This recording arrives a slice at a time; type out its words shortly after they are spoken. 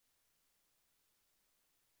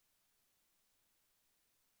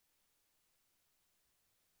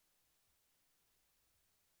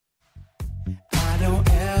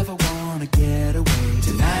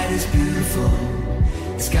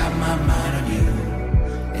beautiful. It's got my mind on you,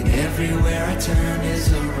 and everywhere I turn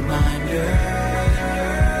is a reminder.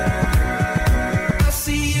 I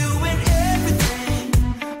see you in everything,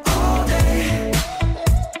 all day,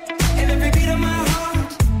 and every beat of my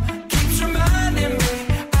heart keeps reminding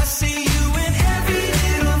me. I see you in every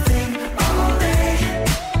little thing, all day.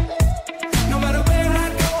 No matter where I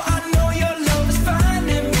go, I know your love is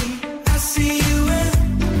finding me. I see you in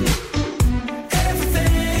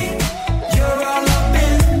everything. You're all up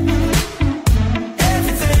in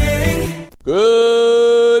everything.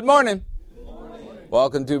 Good morning.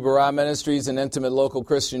 Welcome to Barah Ministries, an intimate local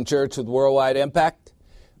Christian church with worldwide impact.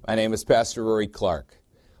 My name is Pastor Rory Clark.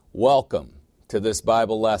 Welcome to this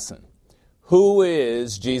Bible lesson. Who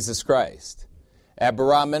is Jesus Christ? At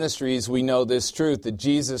Barah Ministries, we know this truth, that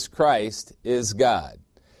Jesus Christ is God.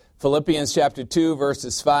 Philippians chapter 2,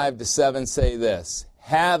 verses 5 to 7 say this: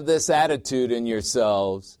 have this attitude in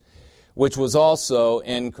yourselves, which was also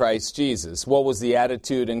in Christ Jesus. What was the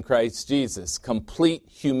attitude in Christ Jesus? Complete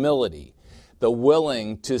humility, the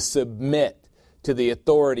willing to submit to the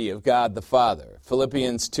authority of God the Father.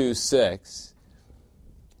 Philippians 2:6,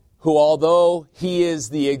 who although he is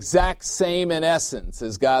the exact same in essence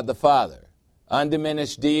as God the Father,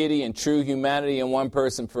 undiminished deity and true humanity in one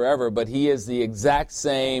person forever, but he is the exact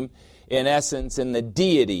same in essence in the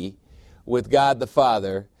deity with God the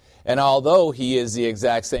Father, and although he is the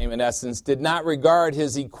exact same in essence, did not regard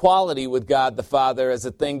his equality with God the Father as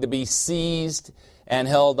a thing to be seized and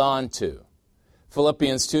held on to.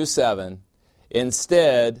 Philippians 2:7,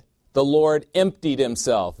 instead, the Lord emptied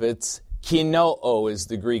himself. It's kinoo is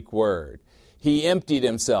the Greek word. He emptied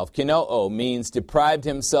himself. Kinoo means deprived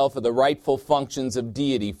himself of the rightful functions of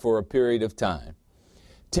deity for a period of time,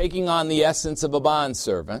 taking on the essence of a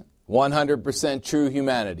bondservant, 100% true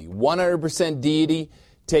humanity, 100% deity,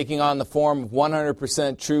 taking on the form of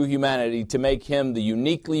 100% true humanity to make him the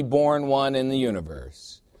uniquely born one in the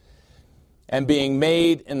universe, and being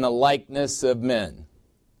made in the likeness of men.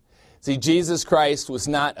 See, Jesus Christ was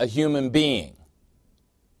not a human being.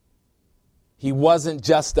 He wasn't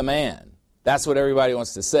just a man. That's what everybody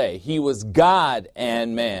wants to say. He was God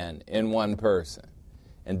and man in one person.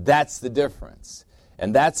 And that's the difference.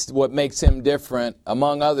 And that's what makes him different,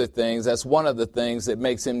 among other things. That's one of the things that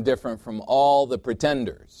makes him different from all the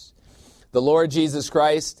pretenders. The Lord Jesus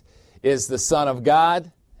Christ is the Son of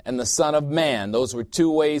God and the Son of Man. Those were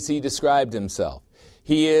two ways he described himself.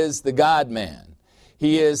 He is the God-man.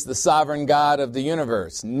 He is the sovereign God of the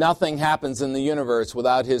universe. Nothing happens in the universe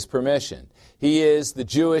without his permission. He is the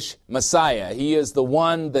Jewish Messiah. He is the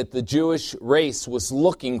one that the Jewish race was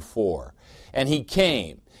looking for. And he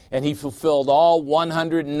came, and he fulfilled all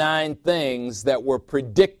 109 things that were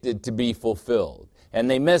predicted to be fulfilled. And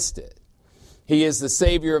they missed it. He is the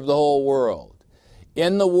Savior of the whole world.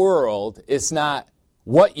 In the world, it's not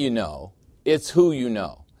what you know, it's who you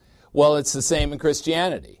know. Well, it's the same in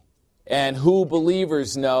Christianity. And who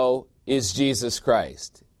believers know is Jesus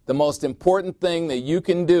Christ. The most important thing that you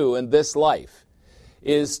can do in this life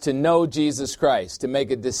is to know Jesus Christ, to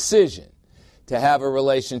make a decision to have a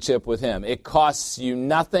relationship with him. It costs you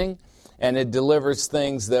nothing, and it delivers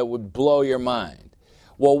things that would blow your mind.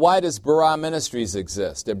 Well, why does Barah Ministries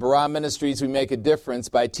exist? At Barah Ministries, we make a difference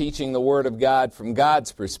by teaching the Word of God from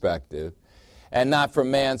God's perspective and not from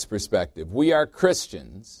man's perspective. We are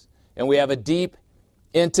Christians, and we have a deep,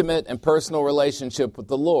 intimate, and personal relationship with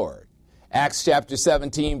the Lord. Acts chapter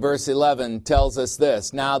 17, verse 11 tells us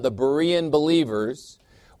this: now the Berean believers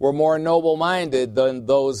were more noble-minded than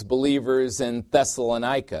those believers in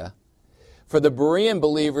Thessalonica. For the Berean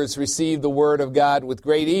believers received the Word of God with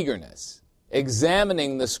great eagerness,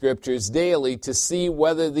 examining the Scriptures daily to see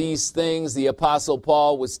whether these things the Apostle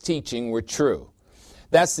Paul was teaching were true.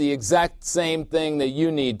 That's the exact same thing that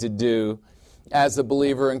you need to do as a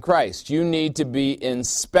believer in Christ. You need to be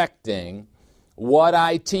inspecting what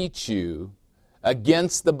I teach you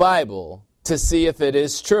against the Bible to see if it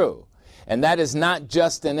is true. And that is not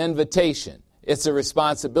just an invitation. It's a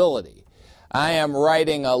responsibility. I am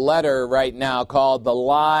writing a letter right now called The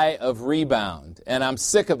Lie of Rebound, and I'm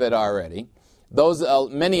sick of it already.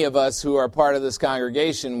 Many of us who are part of this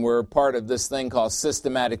congregation were part of this thing called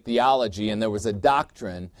systematic theology, and there was a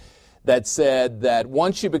doctrine that said that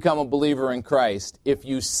once you become a believer in Christ, if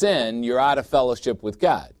you sin, you're out of fellowship with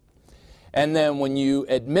God. And then when you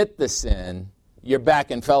admit the sin, you're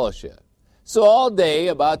back in fellowship. So all day,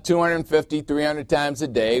 about 250, 300 times a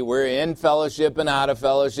day, we're in fellowship and out of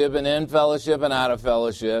fellowship and in fellowship and out of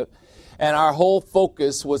fellowship. And our whole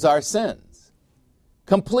focus was our sins.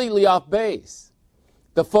 Completely off base.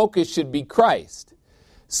 The focus should be Christ.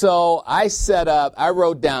 So I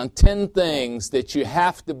wrote down 10 things that you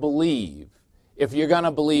have to believe if you're going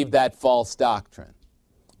to believe that false doctrine.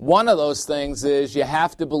 One of those things is you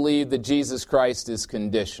have to believe that Jesus Christ is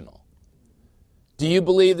conditional. Do you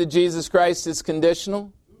believe that Jesus Christ is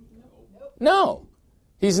conditional? No,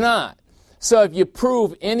 he's not. So if you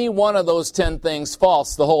prove any one of those 10 things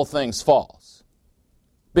false, the whole thing's false.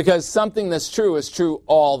 Because something that's true is true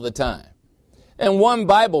all the time. In one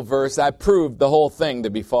Bible verse, I proved the whole thing to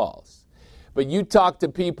be false. But you talk to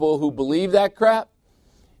people who believe that crap,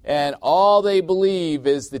 and all they believe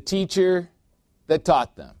is the teacher that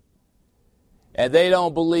taught them. And they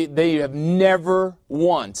have never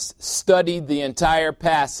once studied the entire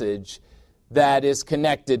passage that is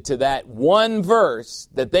connected to that one verse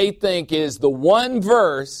that they think is the one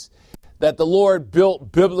verse that the Lord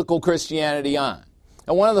built biblical Christianity on.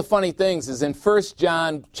 And one of the funny things is in 1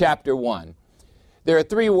 John chapter 1, there are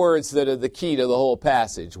 3 words that are the key to the whole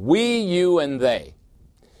passage. We, you, and they.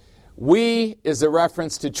 We is a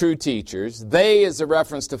reference to true teachers. They is a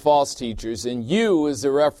reference to false teachers. And you is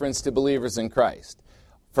a reference to believers in Christ.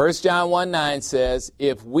 1 John 1:9 says,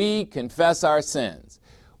 if we confess our sins,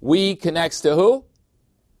 we connects to who?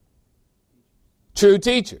 True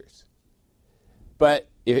teachers. But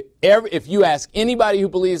if you ask anybody who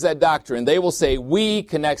believes that doctrine, they will say we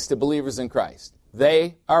connects to believers in Christ.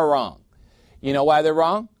 They are wrong. You know why they're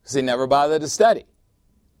wrong? Because they never bothered to study.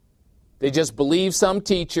 They just believe some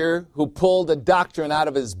teacher who pulled a doctrine out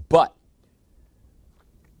of his butt.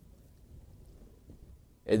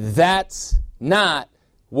 That's not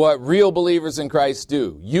what real believers in Christ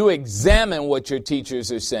do. You examine what your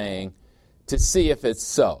teachers are saying to see if it's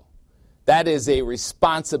so. That is a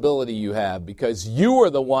responsibility you have because you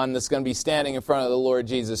are the one that's going to be standing in front of the Lord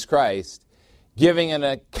Jesus Christ giving an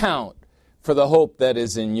account for the hope that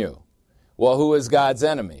is in you. Well, who is God's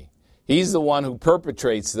enemy? He's the one who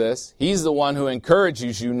perpetrates this. He's the one who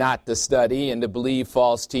encourages you not to study and to believe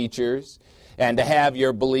false teachers and to have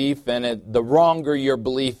your belief, and the wronger your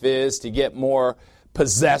belief is, to get more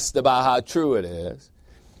possessed about how true it is.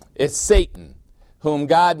 It's Satan, whom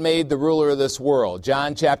God made the ruler of this world.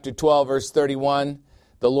 John chapter 12, verse 31,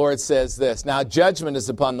 the Lord says this, now judgment is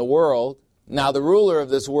upon the world. Now the ruler of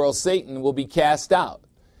this world, Satan, will be cast out.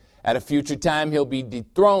 At a future time, he'll be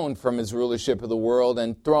dethroned from his rulership of the world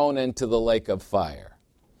and thrown into the lake of fire.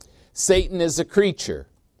 Satan is a creature.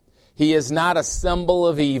 He is not a symbol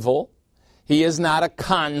of evil. He is not a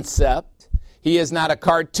concept. He is not a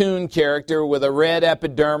cartoon character with a red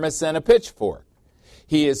epidermis and a pitchfork.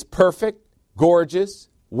 He is perfect, gorgeous,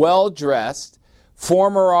 well-dressed,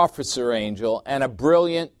 former officer angel, and a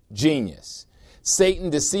brilliant genius.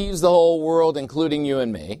 Satan deceives the whole world, including you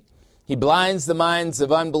and me. He blinds the minds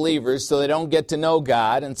of unbelievers so they don't get to know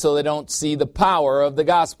God and so they don't see the power of the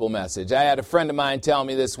gospel message. I had a friend of mine tell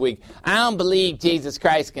me this week, I don't believe Jesus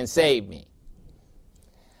Christ can save me.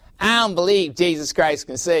 I don't believe Jesus Christ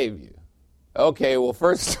can save you. Okay, well,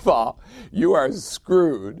 first of all, you are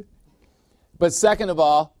screwed. But second of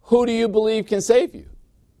all, who do you believe can save you?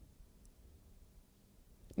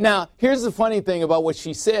 Now, here's the funny thing about what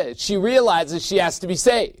she said. She realizes she has to be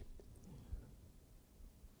saved.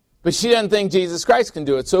 But she doesn't think Jesus Christ can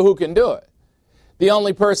do it, so who can do it? The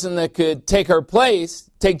only person that could take her place,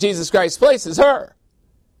 take Jesus Christ's place, is her.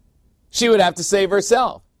 She would have to save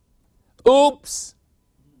herself. Oops.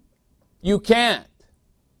 You can't.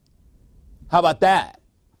 How about that?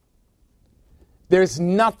 There's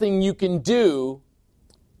nothing you can do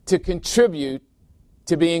to contribute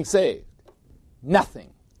to being saved.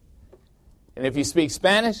 Nothing. And if you speak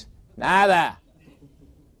Spanish, nada.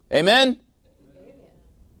 Amen?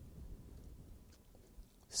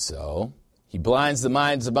 So, he blinds the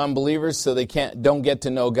minds of unbelievers so they don't get to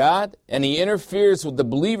know God, and he interferes with the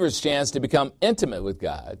believer's chance to become intimate with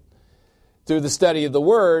God through the study of the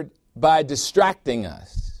Word by distracting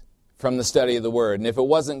us from the study of the Word. And if it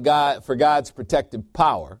wasn't for God's protective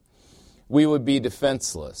power, we would be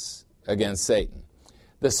defenseless against Satan.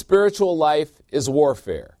 The spiritual life is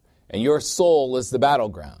warfare, and your soul is the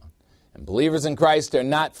battleground. And believers in Christ are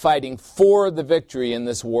not fighting for the victory in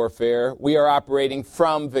this warfare. We are operating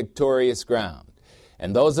from victorious ground.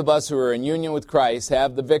 And those of us who are in union with Christ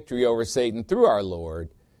have the victory over Satan through our Lord,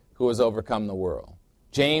 who has overcome the world.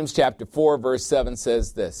 James chapter 4, verse 7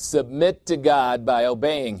 says this, submit to God by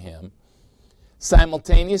obeying him.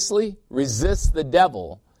 Simultaneously, resist the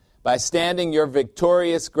devil by standing your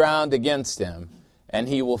victorious ground against him, and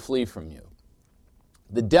he will flee from you.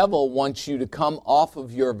 The devil wants you to come off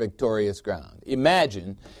of your victorious ground.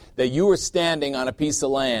 Imagine that you were standing on a piece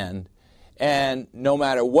of land, and no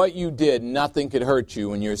matter what you did, nothing could hurt you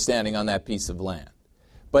when you were standing on that piece of land.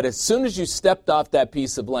 But as soon as you stepped off that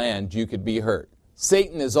piece of land, you could be hurt.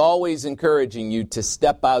 Satan is always encouraging you to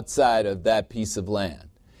step outside of that piece of land.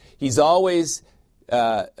 He's always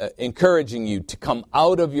encouraging you to come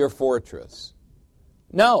out of your fortress.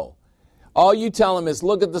 No. All you tell him is,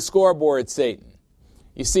 look at the scoreboard, Satan.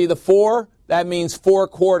 You see the 4? That means 4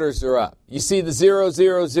 quarters are up. You see the 0,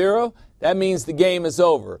 0, 0? That means the game is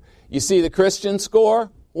over. You see the Christian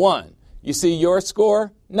score? 1. You see your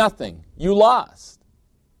score? Nothing. You lost.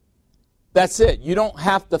 That's it. You don't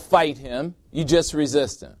have to fight him. You just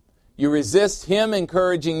resist him. You resist him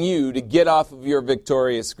encouraging you to get off of your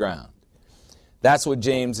victorious ground. That's what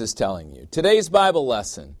James is telling you. Today's Bible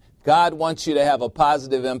lesson, God wants you to have a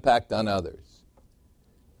positive impact on others.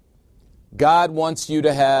 God wants you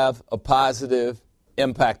to have a positive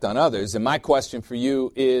impact on others. And my question for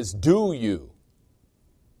you is, do you?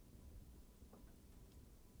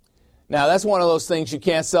 Now, that's one of those things you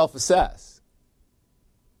can't self-assess.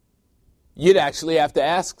 You'd actually have to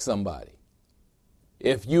ask somebody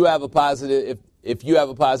if you have a positive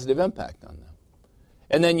impact on them.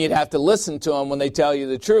 And then you'd have to listen to them when they tell you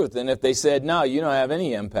the truth. And if they said, no, you don't have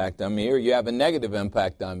any impact on me, or you have a negative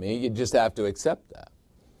impact on me, you just have to accept that.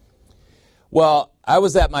 Well, I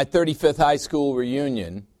was at my 35th high school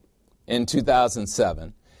reunion in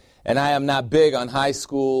 2007. And I am not big on high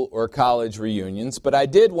school or college reunions, but I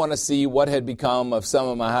did want to see what had become of some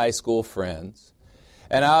of my high school friends.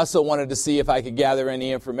 And I also wanted to see if I could gather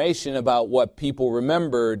any information about what people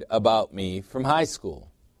remembered about me from high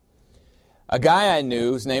school. A guy I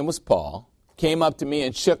knew, whose name was Paul, came up to me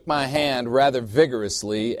and shook my hand rather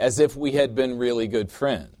vigorously as if we had been really good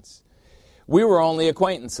friends. We were only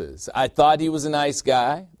acquaintances. I thought he was a nice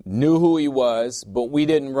guy, knew who he was, but we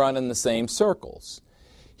didn't run in the same circles.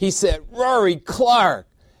 He said, Rory Clark,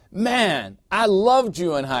 man, I loved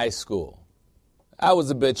you in high school. I was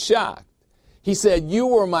a bit shocked. He said, you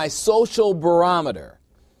were my social barometer.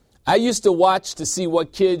 I used to watch to see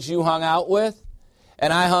what kids you hung out with,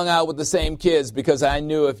 and I hung out with the same kids because I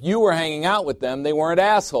knew if you were hanging out with them, they weren't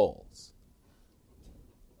assholes.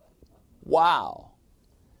 Wow.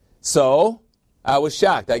 So, I was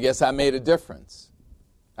shocked. I guess I made a difference.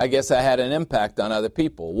 I guess I had an impact on other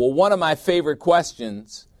people. Well, one of my favorite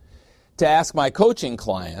questions to ask my coaching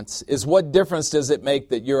clients is, what difference does it make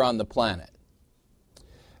that you're on the planet?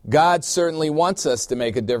 God certainly wants us to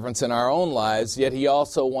make a difference in our own lives, yet he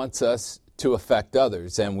also wants us to affect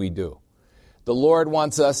others, and we do. The Lord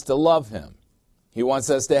wants us to love him. He wants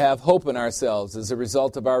us to have hope in ourselves as a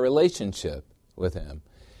result of our relationship with him.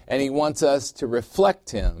 And he wants us to reflect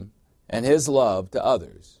him and his love to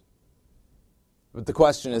others. But the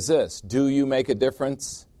question is this: do you make a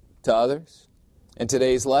difference to others? In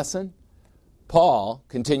today's lesson, Paul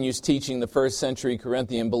continues teaching the first century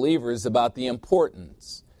Corinthian believers about the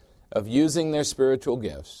importance of using their spiritual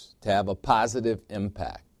gifts to have a positive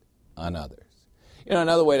impact on others. You know,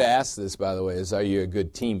 another way to ask this, by the way, is, are you a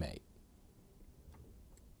good teammate?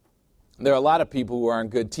 There are a lot of people who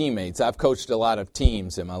aren't good teammates. I've coached a lot of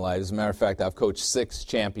teams in my life. As a matter of fact, I've coached 6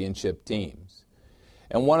 championship teams.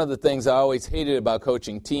 And one of the things I always hated about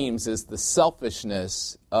coaching teams is the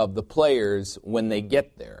selfishness of the players when they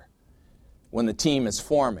get there. When the team is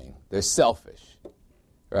forming, they're selfish,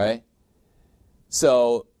 right?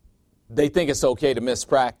 So they think it's okay to miss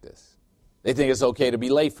practice. They think it's okay to be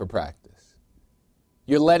late for practice.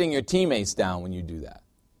 You're letting your teammates down when you do that.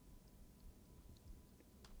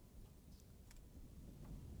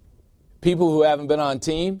 People who haven't been on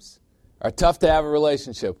teams are tough to have a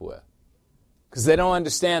relationship with because they don't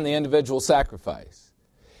understand the individual sacrifice.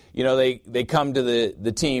 You know, they come to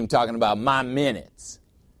the team talking about my minutes.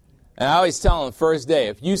 And I always tell them first day,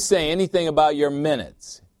 if you say anything about your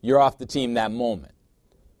minutes, you're off the team that moment.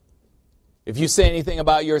 If you say anything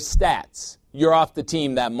about your stats, you're off the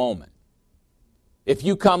team that moment. If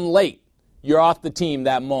you come late, you're off the team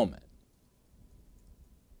that moment.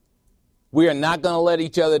 We are not going to let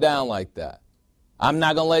each other down like that. I'm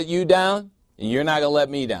not going to let you down, and you're not going to let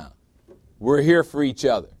me down. We're here for each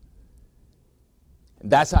other. And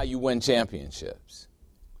that's how you win championships.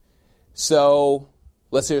 So,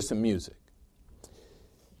 let's hear some music.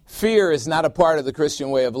 Fear is not a part of the Christian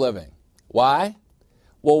way of living. Why?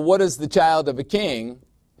 Well, what does the child of a king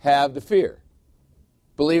have to fear?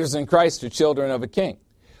 Believers in Christ are children of a king.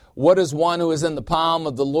 What does one who is in the palm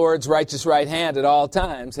of the Lord's righteous right hand at all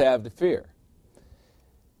times have to fear?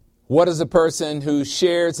 What does a person who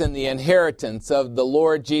shares in the inheritance of the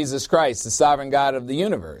Lord Jesus Christ, the sovereign God of the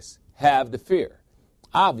universe, have to fear?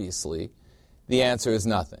 Obviously, the answer is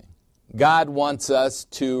nothing. God wants us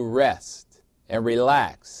to rest and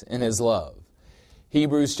relax in his love.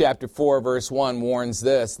 Hebrews chapter 4, verse 1 warns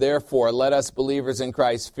this, "Therefore, let us believers in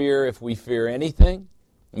Christ fear if we fear anything."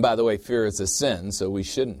 And by the way, fear is a sin, so we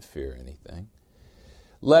shouldn't fear anything.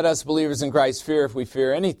 "Let us believers in Christ fear if we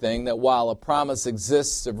fear anything, that while a promise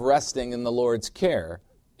exists of resting in the Lord's care,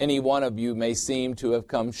 any one of you may seem to have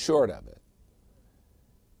come short of it."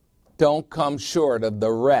 Don't come short of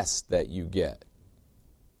the rest that you get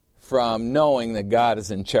from knowing that God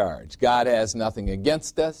is in charge. God has nothing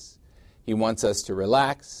against us. He wants us to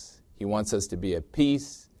relax. He wants us to be at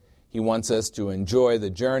peace. He wants us to enjoy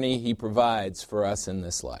the journey He provides for us in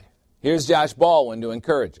this life. Here's Josh Baldwin to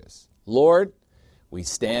encourage us. Lord, we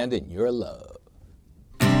stand in your love.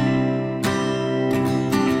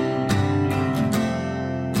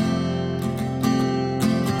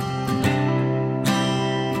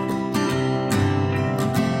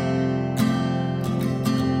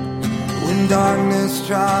 When darkness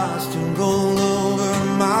tries to roll over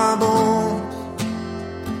my bones,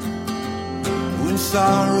 when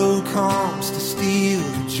sorrow comes to steal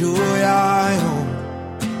the joy I own,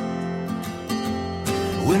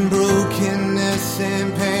 when brokenness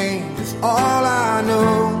and pain is all I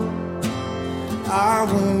know, I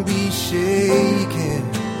won't be shaken.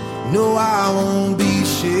 No, I won't be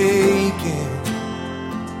shaken.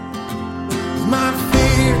 My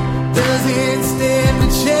fear doesn't stand a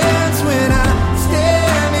chance when I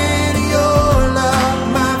stand in your love.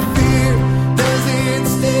 My fear doesn't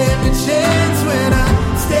stand a chance when I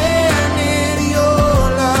stand in your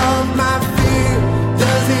love. My fear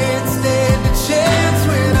doesn't stand a chance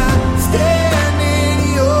when I stand in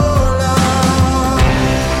your love.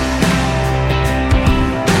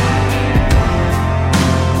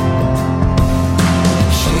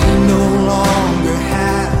 Shame no longer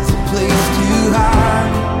has a place to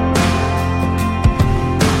hide.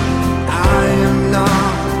 I am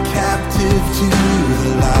not captive to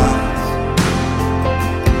the lies.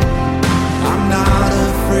 I'm not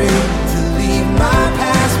afraid to leave my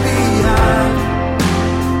past behind.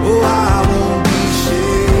 Oh, I won't be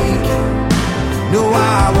shaken. No,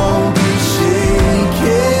 I won't be shaken.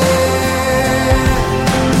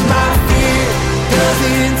 My fear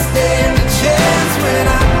doesn't stand a chance when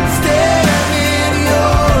I stand in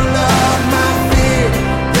your love. My fear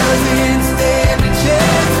doesn't stand a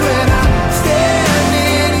chance when I stand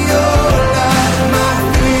in your love. My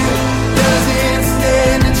fear doesn't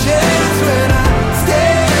stand a chance when I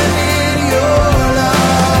stand in your love.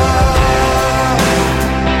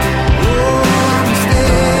 Oh, I'm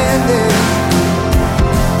standing.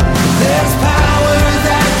 There's power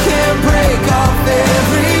that can break off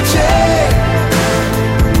every chain.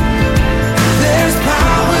 There's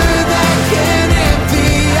power that can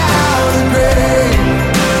empty out a grave.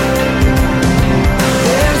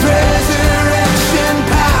 There's resurrection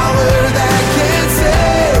power that can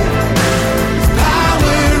save. There's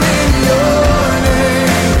power in your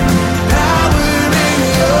name. Power in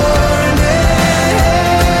your name.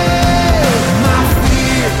 My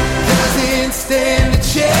fear doesn't stand a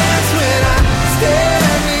chance when I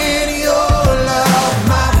stand in your love.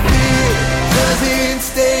 My fear doesn't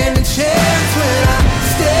stand a chance when I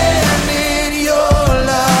stand in your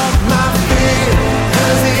love. My fear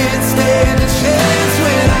doesn't stand a chance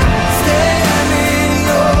when I stand in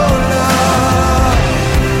your love.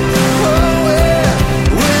 Oh, yeah,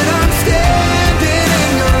 when I'm standing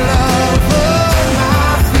in your love. Oh, my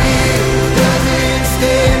fear doesn't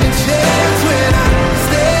stand a chance when I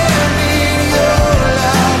stand in your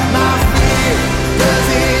love. My fear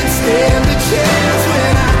doesn't stand a chance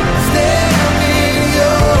when I stand in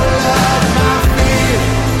your love. My fear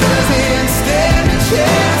doesn't stand a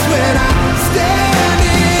chance when I stand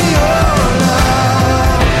in your love.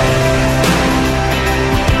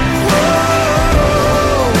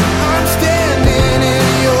 Oh, I'm standing in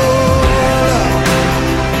your love.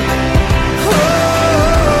 Oh,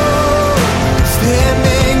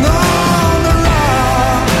 standing on the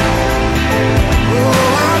rock. Oh,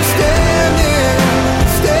 I'm standing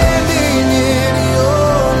in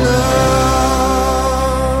your love.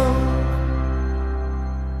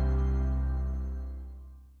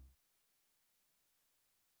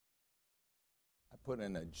 I put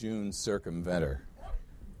in a June circumventer.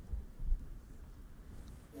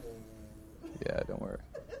 Yeah, don't worry.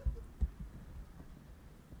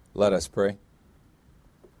 Let us pray.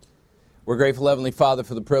 We're grateful, Heavenly Father,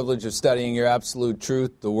 for the privilege of studying your absolute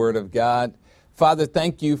truth, the Word of God. Father,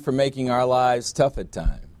 thank you for making our lives tough at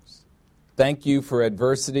times. Thank you for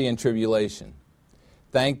adversity and tribulation.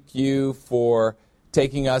 Thank you for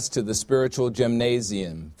taking us to the spiritual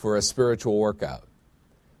gymnasium for a spiritual workout.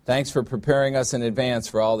 Thanks for preparing us in advance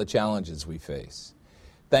for all the challenges we face.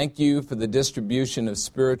 Thank you for the distribution of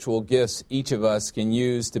spiritual gifts each of us can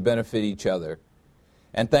use to benefit each other.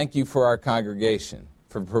 And thank you for our congregation,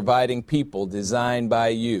 for providing people designed by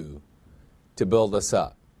you to build us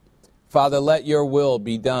up. Father, let your will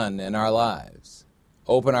be done in our lives.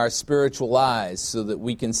 Open our spiritual eyes so that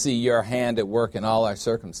we can see your hand at work in all our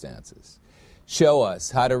circumstances. Show us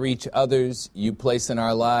how to reach others you place in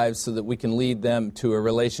our lives so that we can lead them to a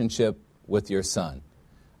relationship with your Son,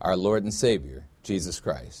 our Lord and Savior, Jesus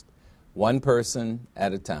Christ, one person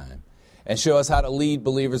at a time. And show us how to lead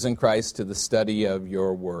believers in Christ to the study of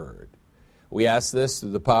your word. We ask this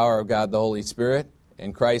through the power of God the Holy Spirit.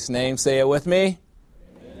 In Christ's name, say it with me.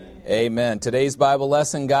 Amen. Amen. Today's Bible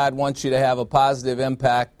lesson, God wants you to have a positive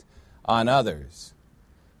impact on others.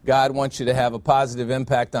 God wants you to have a positive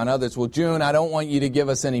impact on others. Well, June, I don't want you to give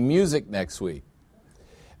us any music next week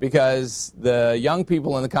because the young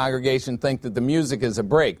people in the congregation think that the music is a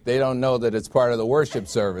break. They don't know that it's part of the worship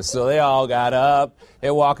service. So they all got up,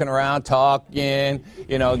 they're walking around talking,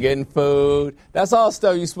 getting food. That's all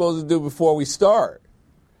stuff you're supposed to do before we start.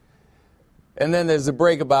 And then there's a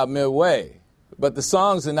break about midway. But the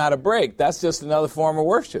songs are not a break. That's just another form of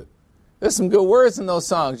worship. There's some good words in those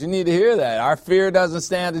songs. You need to hear that. Our fear doesn't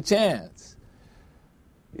stand a chance.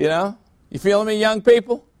 You feeling me, young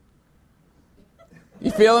people? You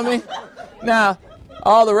feeling me? Now,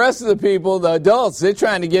 all the rest of the people, the adults, they're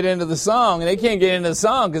trying to get into the song, and they can't get into the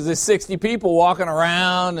song because there's 60 people walking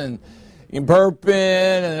around and burping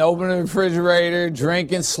and opening the refrigerator,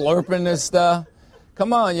 drinking, slurping this stuff.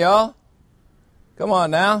 Come on, y'all. Come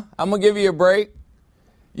on now. I'm going to give you a break.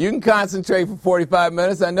 You can concentrate for 45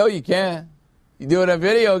 minutes. I know you can. You do it in a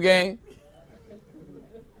video game.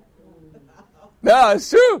 No, it's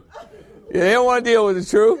true. They don't want to deal with the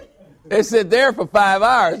truth. They sit there for 5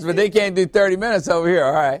 hours, but they can't do 30 minutes over here.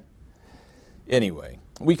 All right. Anyway,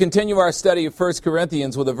 we continue our study of 1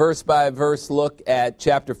 Corinthians with a verse-by-verse look at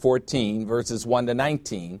chapter 14, verses 1 to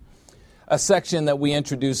 19, a section that we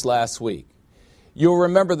introduced last week. You'll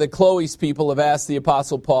remember that Chloe's people have asked the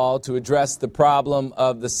Apostle Paul to address the problem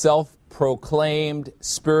of the self-proclaimed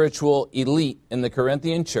spiritual elite in the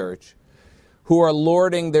Corinthian church who are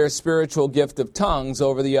lording their spiritual gift of tongues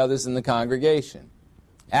over the others in the congregation,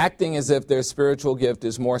 acting as if their spiritual gift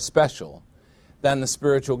is more special than the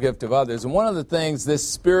spiritual gift of others. And one of the things this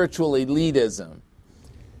spiritual elitism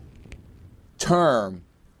term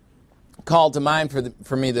called to mind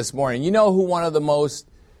for me this morning, you know who one of the most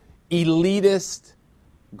elitist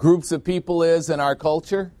groups of people is in our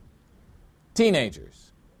culture?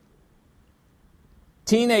 Teenagers.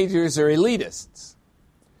 Teenagers are elitists.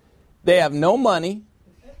 They have no money.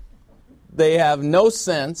 They have no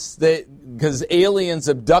sense because aliens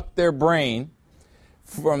abduct their brain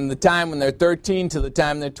from the time when they're 13 to the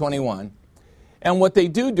time they're 21. And what they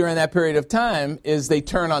do during that period of time is they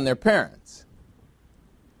turn on their parents.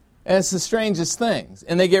 And it's the strangest things.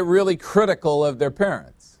 And they get really critical of their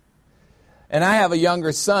parents. And I have a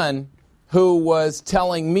younger son who was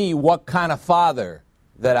telling me what kind of father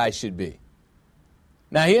that I should be.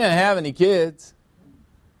 Now, he didn't have any kids.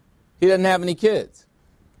 He doesn't have any kids.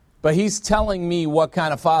 But he's telling me what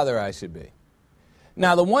kind of father I should be.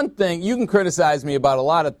 Now, the one thing, you can criticize me about a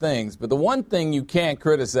lot of things, but the one thing you can't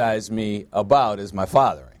criticize me about is my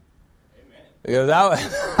fathering. Amen.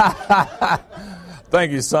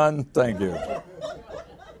 Thank you, son. Thank you.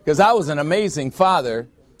 Because I was an amazing father,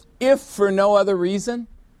 if for no other reason,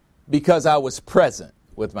 because I was present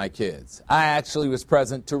with my kids. I actually was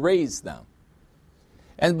present to raise them.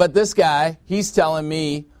 But this guy, he's telling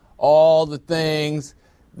me all the things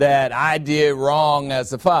that I did wrong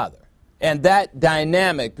as a father. And that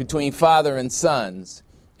dynamic between father and sons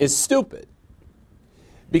is stupid.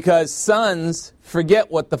 Because sons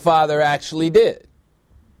forget what the father actually did.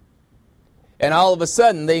 And all of a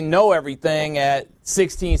sudden, they know everything at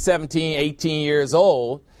 16, 17, 18 years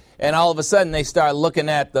old. And all of a sudden, they start looking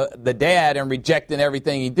at the dad and rejecting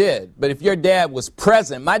everything he did. But if your dad was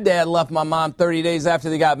present, my dad left my mom 30 days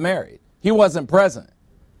after they got married. He wasn't present.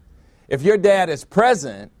 If your dad is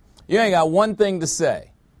present, you ain't got one thing to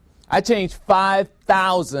say. I changed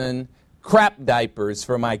 5,000 crap diapers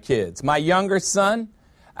for my kids. My younger son,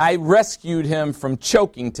 I rescued him from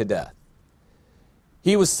choking to death.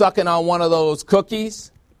 He was sucking on one of those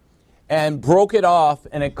cookies and broke it off,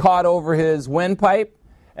 and it caught over his windpipe.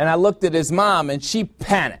 And I looked at his mom, and she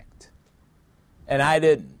panicked. And I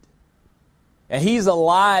didn't. And he's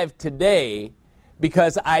alive today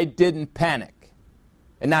because I didn't panic.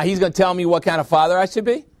 And now he's going to tell me what kind of father I should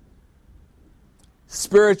be?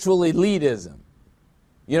 Spiritual elitism.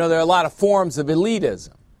 There are a lot of forms of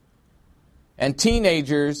elitism. And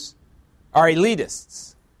teenagers are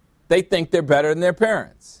elitists. They think they're better than their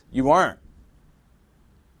parents. You aren't.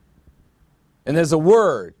 And there's a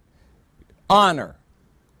word, honor,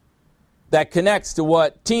 that connects to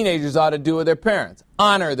what teenagers ought to do with their parents.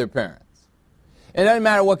 Honor their parents. It doesn't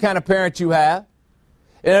matter what kind of parent you have.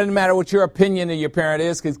 It doesn't matter what your opinion of your parent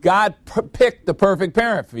is, because God picked the perfect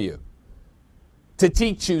parent for you to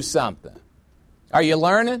teach you something. Are you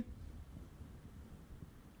learning?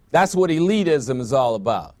 That's what elitism is all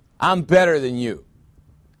about. I'm better than you.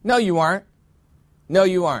 No, you aren't. No,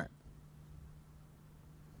 you aren't.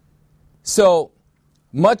 So,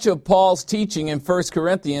 much of Paul's teaching in 1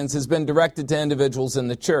 Corinthians has been directed to individuals in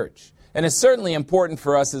the church. And it's certainly important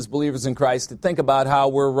for us as believers in Christ to think about how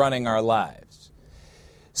we're running our lives.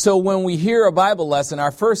 So when we hear a Bible lesson,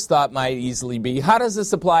 our first thought might easily be, how does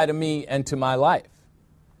this apply to me and to my life?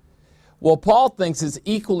 Well, Paul thinks it's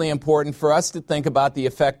equally important for us to think about the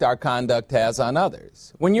effect our conduct has on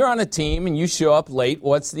others. When you're on a team and you show up late,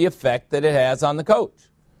 what's the effect that it has on the coach?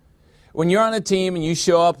 When you're on a team and you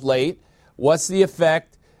show up late, what's the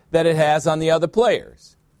effect that it has on the other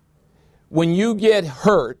players? When you get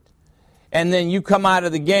hurt and then you come out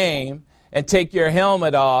of the game and take your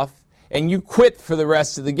helmet off and you quit for the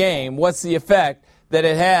rest of the game, what's the effect that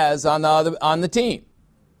it has on the team?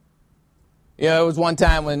 You know, it was one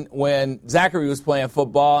time when Zachary was playing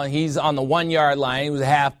football and he's on the 1 yard line. He was a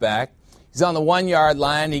halfback. He's on the 1 yard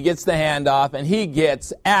line. He gets the handoff and he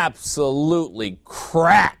gets absolutely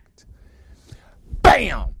cracked.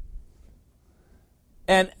 Bam!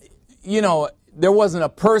 And, you know, there wasn't a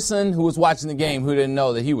person who was watching the game who didn't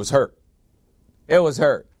know that he was hurt. It was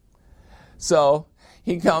hurt. So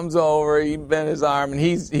he comes over, he bent his arm, and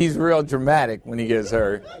he's real dramatic when he gets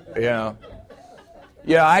hurt, you know.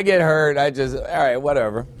 Yeah, I get hurt, I just, all right,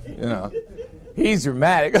 whatever, you know. He's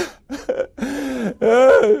dramatic.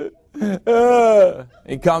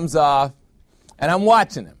 He comes off, and I'm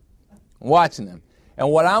watching him. And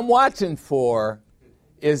what I'm watching for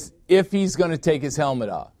is if he's going to take his helmet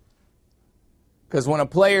off. Because when a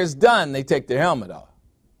player's done, they take their helmet off.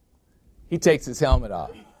 He takes his helmet off.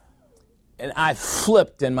 And I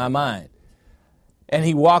flipped in my mind. And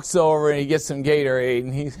he walks over and he gets some Gatorade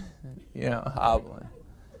and he's, you know, hobbling.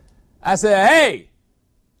 I said, hey!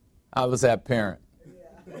 I was that parent.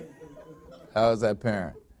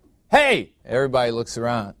 Hey! Everybody looks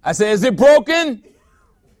around. I said, is it broken?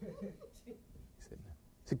 He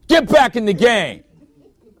said, get back in the game.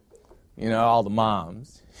 You know, all the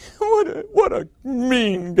moms. What a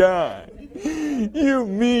mean guy. You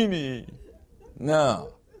meanie.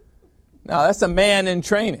 No, that's a man in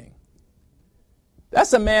training.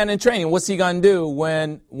 What's he going to do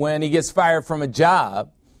when he gets fired from a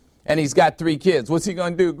job and he's got 3 kids? What's he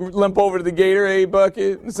going to do? Limp over to the Gatorade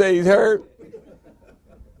bucket and say he's hurt?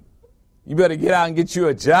 You better get out and get you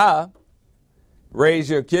a job. Raise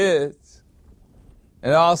your kids.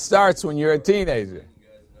 And it all starts when you're a teenager.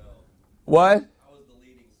 What? I was the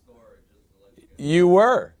leading scorer, just to let You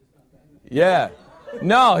were. Yeah.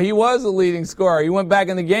 No, he was a leading scorer. He went back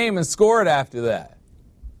in the game and scored after that.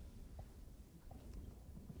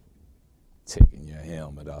 Taking your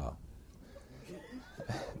helmet off.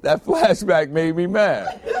 That flashback made me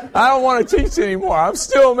mad. I don't want to teach anymore. I'm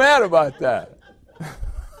still mad about that.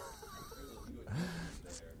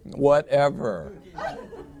 Whatever.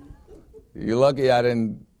 You're lucky I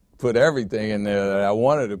didn't put everything in there that I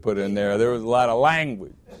wanted to put in there. There was a lot of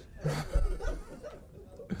language.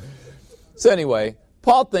 So anyway,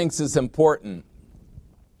 Paul thinks it's important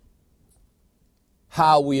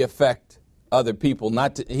how we affect other people.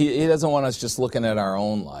 He doesn't want us just looking at our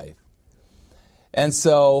own life. And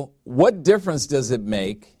so, what difference does it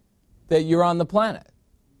make that you're on the planet?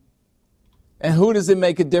 And who does it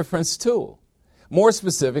make a difference to? More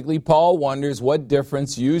specifically, Paul wonders what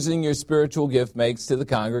difference using your spiritual gift makes to the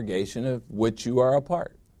congregation of which you are a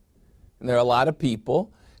part. And there are a lot of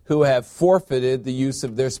people who have forfeited the use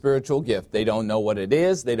of their spiritual gift. They don't know what it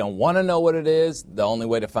is. They don't want to know what it is. The only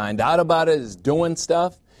way to find out about it is doing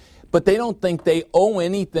stuff. But they don't think they owe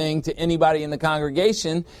anything to anybody in the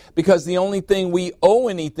congregation, because the only thing we owe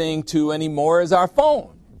anything to anymore is our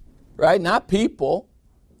phone, right? Not people.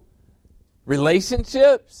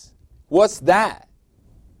 Relationships? What's that?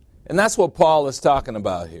 And that's what Paul is talking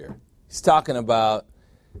about here. He's talking about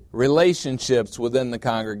relationships within the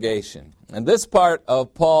congregation. And this part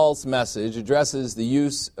of Paul's message addresses the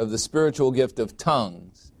use of the spiritual gift of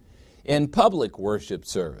tongues in public worship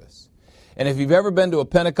service. And if you've ever been to a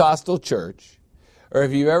Pentecostal church, or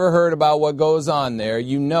if you've ever heard about what goes on there,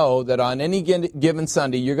 you know that on any given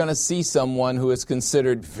Sunday, you're going to see someone who is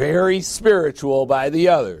considered very spiritual by the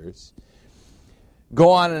others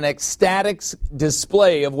go on an ecstatic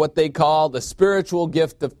display of what they call the spiritual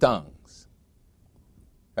gift of tongues.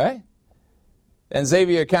 Right? And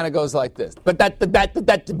Xavier kind of goes like this. Do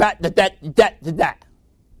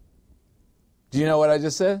you know what I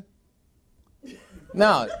just said?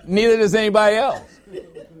 No, neither does anybody else.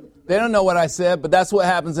 They don't know what I said, but that's what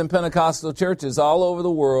happens in Pentecostal churches all over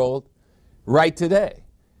the world right today.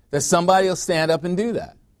 That somebody will stand up and do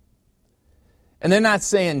that. And they're not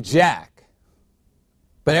saying jack.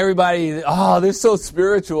 But everybody, oh, they're so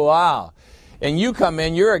spiritual, wow. And you come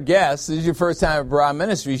in, you're a guest, this is your first time at Broad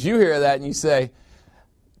Ministries, you hear that and you say,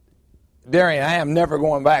 Darian, I am never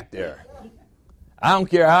going back there. I don't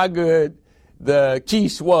care how good the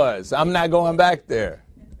quiche was, I'm not going back there.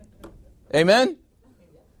 Amen?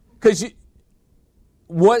 Because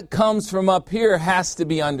what comes from up here has to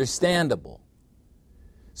be understandable.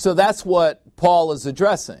 So that's what Paul is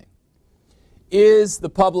addressing. Is the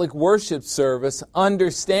public worship service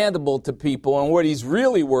understandable to people? And what he's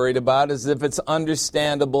really worried about is if it's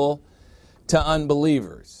understandable to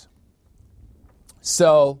unbelievers.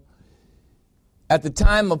 So, at the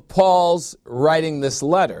time of Paul's writing this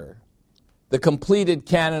letter, the completed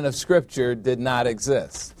canon of Scripture did not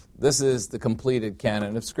exist. This is the completed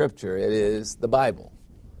canon of Scripture. It is the Bible.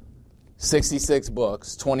 66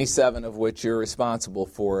 books, 27 of which you're responsible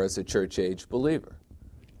for as a church-age believer.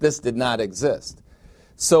 This did not exist.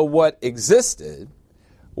 So what existed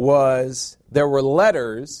was there were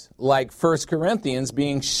letters like 1 Corinthians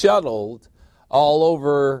being shuttled all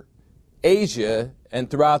over Asia and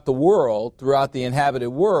throughout the world, throughout the inhabited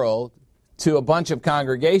world, to a bunch of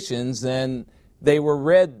congregations, and they were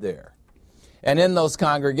read there. And in those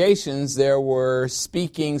congregations, there were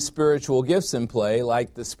speaking spiritual gifts in play,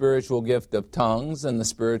 like the spiritual gift of tongues and the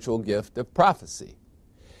spiritual gift of prophecy.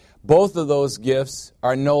 Both of those gifts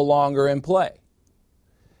are no longer in play.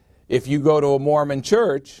 If you go to a Mormon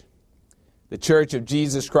church, the Church of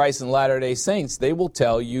Jesus Christ and Latter-day Saints, they will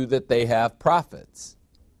tell you that they have prophets.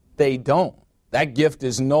 They don't. That gift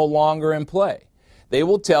is no longer in play. They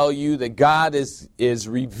will tell you that God is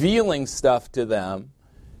revealing stuff to them,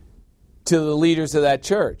 to the leaders of that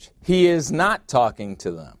church. He is not talking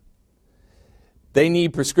to them. They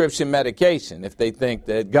need prescription medication if they think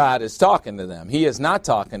that God is talking to them. He is not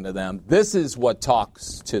talking to them. This is what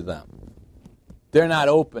talks to them. They're not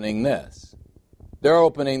opening this. They're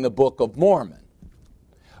opening the Book of Mormon.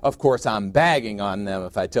 Of course, I'm bagging on them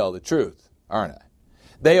if I tell the truth, aren't I?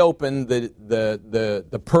 They open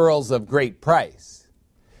the pearls of great price.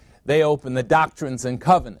 They open the doctrines and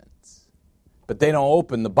covenants. But they don't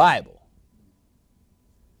open the Bible.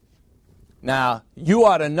 Now, you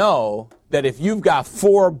ought to know that if you've got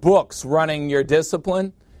 4 books running your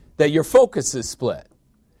discipline, that your focus is split.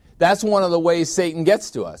 That's one of the ways Satan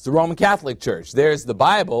gets to us. The Roman Catholic Church, there's the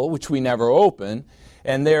Bible, which we never open,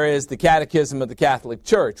 and there is the Catechism of the Catholic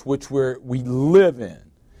Church, which we live in.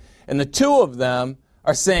 And the two of them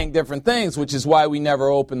are saying different things, which is why we never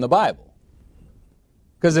open the Bible.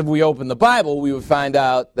 Because if we open the Bible, we would find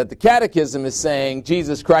out that the Catechism is saying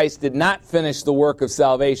Jesus Christ did not finish the work of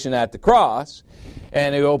salvation at the cross.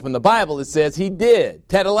 And if you open the Bible, it says he did.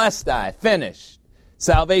 Tetelestai, finished.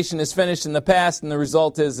 Salvation is finished in the past, and the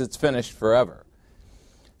result is it's finished forever.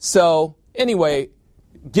 So, anyway,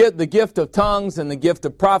 the gift of tongues and the gift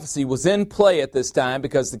of prophecy was in play at this time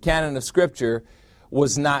because the canon of Scripture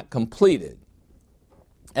was not completed.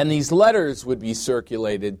 And these letters would be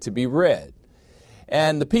circulated to be read.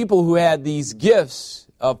 And the people who had these gifts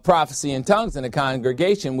of prophecy and tongues in a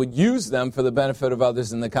congregation would use them for the benefit of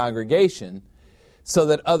others in the congregation so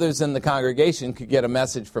that others in the congregation could get a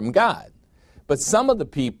message from God. But some of the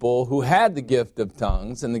people who had the gift of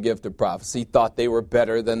tongues and the gift of prophecy thought they were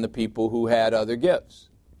better than the people who had other gifts.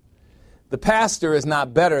 The pastor is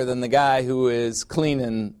not better than the guy who is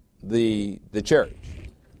cleaning the church.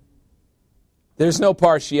 There's no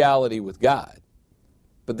partiality with God.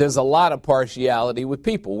 But there's a lot of partiality with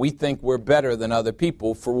people. We think we're better than other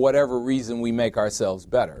people for whatever reason we make ourselves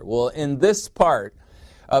better. Well, in this part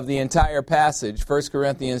of the entire passage, 1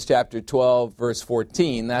 Corinthians chapter 12, verse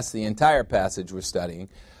 14, that's the entire passage we're studying,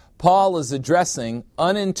 Paul is addressing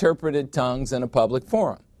uninterpreted tongues in a public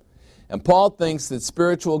forum. And Paul thinks that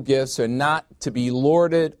spiritual gifts are not to be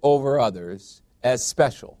lorded over others as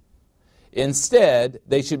special. Instead,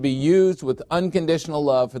 they should be used with unconditional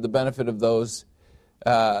love for the benefit of those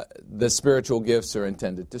the spiritual gifts are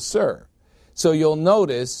intended to serve. So you'll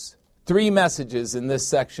notice 3 messages in this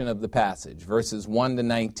section of the passage, verses 1 to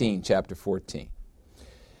 19, chapter 14.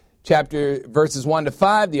 Verses 1 to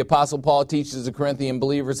 5, the Apostle Paul teaches the Corinthian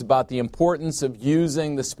believers about the importance of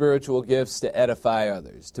using the spiritual gifts to edify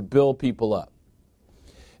others, to build people up.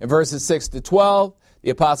 In verses 6 to 12, The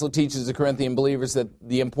apostle teaches the Corinthian believers that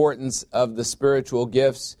the importance of the spiritual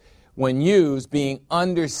gifts, when used, being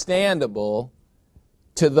understandable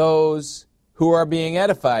to those who are being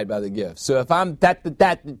edified by the gifts. So if I'm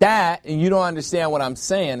that, and you don't understand what I'm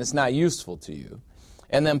saying, it's not useful to you.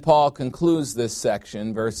 And then Paul concludes this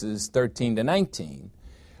section, verses 13 to 19,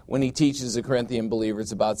 when he teaches the Corinthian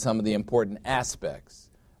believers about some of the important aspects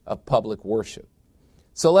of public worship.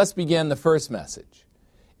 So let's begin the first message.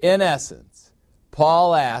 In essence,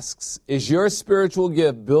 Paul asks, is your spiritual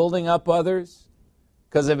gift building up others?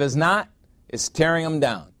 Because if it's not, it's tearing them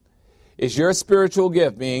down. Is your spiritual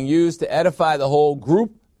gift being used to edify the whole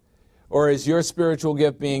group? Or is your spiritual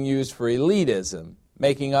gift being used for elitism,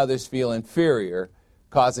 making others feel inferior,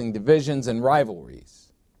 causing divisions and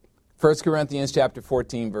rivalries? 1 Corinthians chapter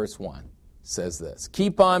 14, verse 1 says this.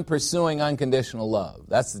 Keep on pursuing unconditional love.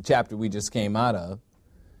 That's the chapter we just came out of.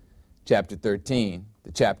 Chapter 13,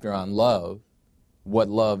 the chapter on love. What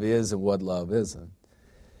love is and what love isn't.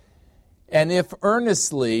 And if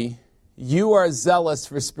earnestly you are zealous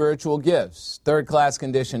for spiritual gifts, third class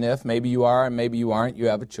condition if, maybe you are and maybe you aren't, you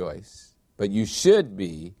have a choice. But you should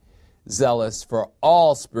be zealous for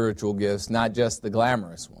all spiritual gifts, not just the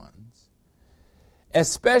glamorous ones.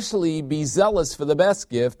 Especially be zealous for the best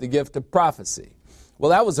gift, the gift of prophecy.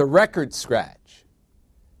 Well, that was a record scratch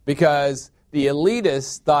because the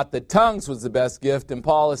elitists thought that tongues was the best gift, and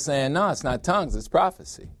Paul is saying, no, it's not tongues, it's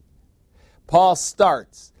prophecy. Paul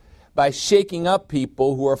starts by shaking up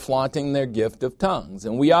people who are flaunting their gift of tongues.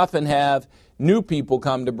 And we often have new people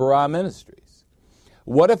come to Barah Ministries.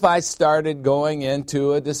 What if I started going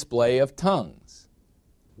into a display of tongues?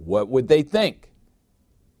 What would they think?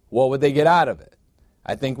 What would they get out of it?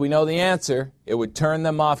 I think we know the answer. It would turn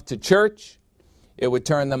them off to church, it would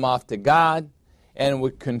turn them off to God, and it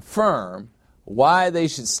would confirm why they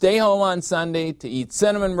should stay home on Sunday to eat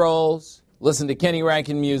cinnamon rolls, listen to Kenny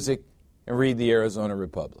Rankin music, and read the Arizona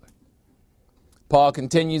Republic. Paul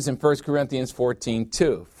continues in 1 Corinthians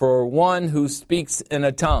 14:2. For one who speaks in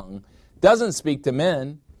a tongue doesn't speak to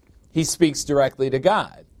men, he speaks directly to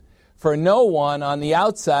God. For no one on the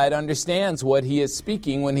outside understands what he is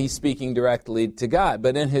speaking when he's speaking directly to God.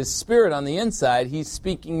 But in his spirit on the inside, he's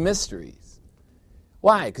speaking mysteries.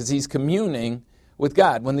 Why? Because he's communing with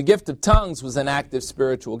God. When the gift of tongues was an active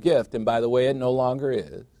spiritual gift, and by the way, it no longer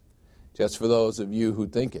is, just for those of you who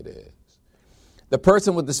think it is, the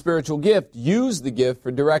person with the spiritual gift used the gift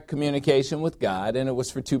for direct communication with God, and it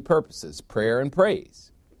was for two purposes, prayer and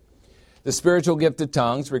praise. The spiritual gift of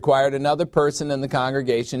tongues required another person in the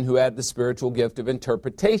congregation who had the spiritual gift of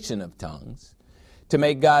interpretation of tongues to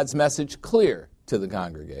make God's message clear to the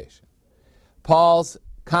congregation. Paul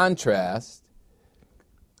contrasts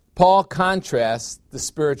the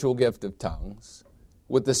spiritual gift of tongues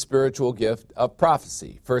with the spiritual gift of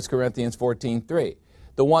prophecy. 1 Corinthians 14:3.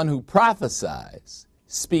 The one who prophesies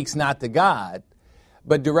speaks not to God,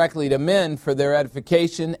 but directly to men for their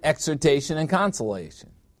edification, exhortation, and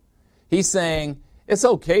consolation. He's saying it's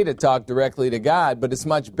okay to talk directly to God, but it's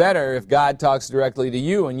much better if God talks directly to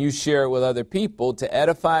you and you share it with other people to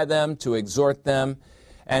edify them, to exhort them,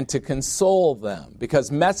 and to console them.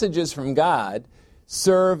 Because messages from God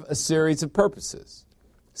serve a series of purposes.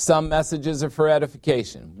 Some messages are for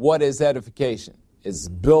edification. What is edification? It's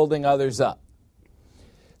building others up.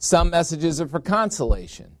 Some messages are for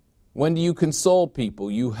consolation. When do you console people?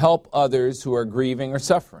 You help others who are grieving or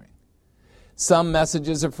suffering. Some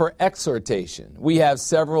messages are for exhortation. We have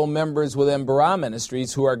several members within Barah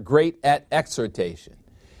Ministries who are great at exhortation.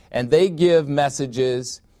 And they give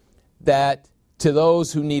messages that to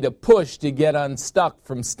those who need a push to get unstuck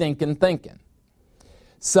from stinking thinking.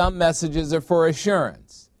 Some messages are for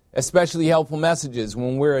assurance, especially helpful messages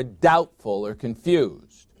when we're doubtful or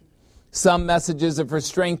confused. Some messages are for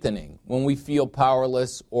strengthening when we feel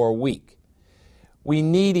powerless or weak. We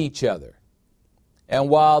need each other. And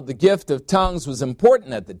while the gift of tongues was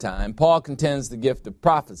important at the time, Paul contends the gift of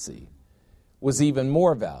prophecy was even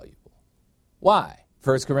more valuable. Why?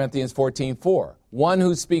 1 Corinthians 14:4. One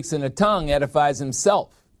who speaks in a tongue edifies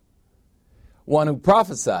himself. One who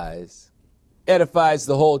prophesies edifies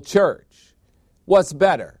the whole church. What's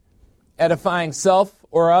better, edifying self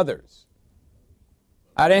or others?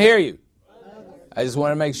 I didn't hear you. I just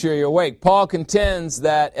want to make sure you're awake. Paul contends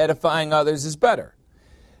that edifying others is better.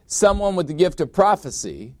 Someone with the gift of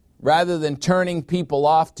prophecy, rather than turning people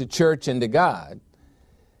off to church and to God,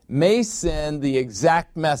 may send the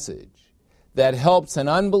exact message that helps an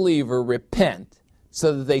unbeliever repent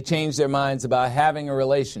so that they change their minds about having a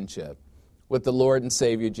relationship with the Lord and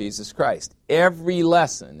Savior Jesus Christ. Every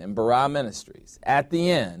lesson in Barah Ministries, at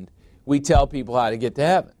the end, we tell people how to get to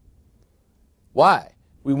heaven. Why?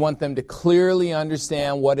 We want them to clearly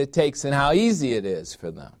understand what it takes and how easy it is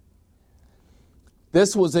for them.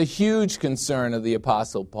 This was a huge concern of the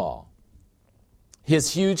Apostle Paul.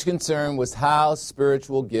 His huge concern was how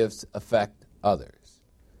spiritual gifts affect others.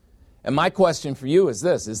 And my question for you is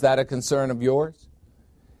this: is that a concern of yours?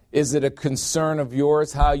 Is it a concern of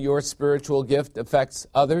yours how your spiritual gift affects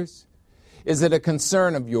others? Is it a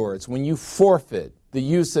concern of yours when you forfeit the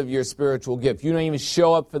use of your spiritual gift? You don't even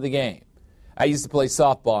show up for the game. I used to play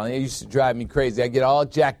softball, and it used to drive me crazy. I get all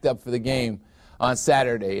jacked up for the game on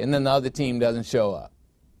Saturday, and then the other team doesn't show up.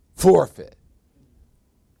 Forfeit.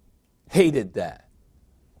 Hated that.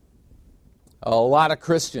 A lot of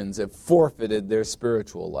Christians have forfeited their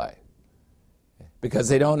spiritual life because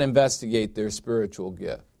they don't investigate their spiritual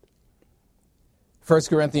gift. 1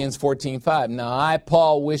 Corinthians 14:5, now I,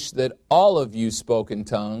 Paul, wish that all of you spoke in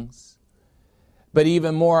tongues, but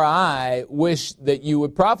even more I wish that you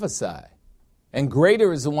would prophesy. And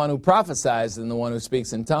greater is the one who prophesies than the one who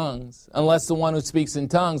speaks in tongues, unless the one who speaks in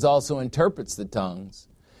tongues also interprets the tongues,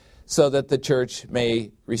 so that the church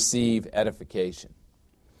may receive edification.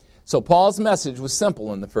 So Paul's message was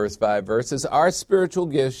simple in the first 5 verses. Our spiritual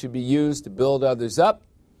gifts should be used to build others up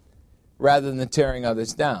rather than tearing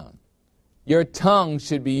others down. Your tongue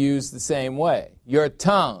should be used the same way. Your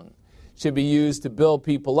tongue should be used to build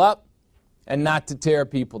people up and not to tear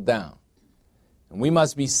people down. And we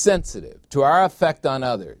must be sensitive to our effect on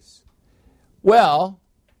others. Well,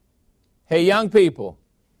 hey, young people,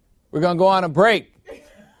 we're going to go on a break.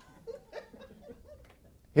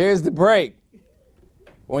 Here's the break.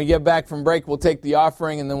 When we get back from break, we'll take the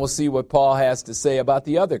offering, and then we'll see what Paul has to say about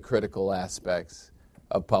the other critical aspects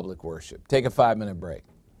of public worship. Take a 5-minute break.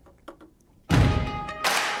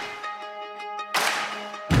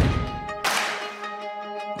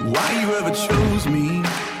 Why you ever chose me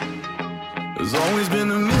has always been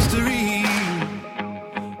a mystery.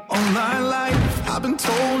 All my life I've been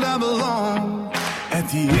told I belong at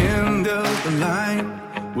the end of the line,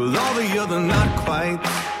 with all the other not quite,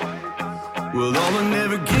 with all the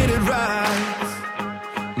never get it right.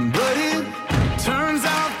 But it turns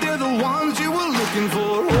out they're the ones you were looking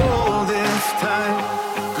for all this time.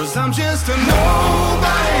 'Cause I'm just a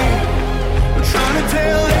nobody, trying to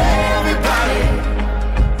tell everybody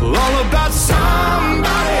all about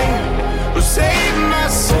somebody who saved my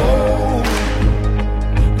soul.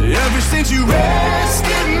 Ever since you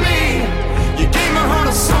rescued me, you gave my heart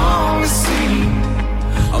a song to sing.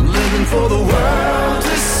 I'm living for the world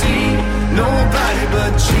to see, nobody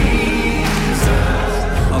but Jesus.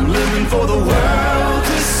 I'm living for the world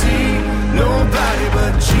to see, nobody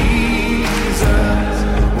but Jesus.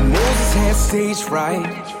 When Moses had stage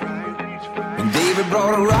fright, and David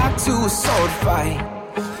brought a rock to a sword fight,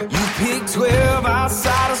 you picked 12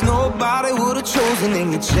 outsiders nobody would have chosen,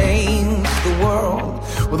 and you changed the world.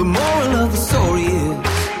 Well, the moral of the story is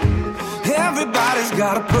everybody's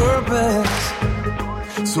got a purpose.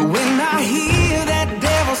 So when I hear that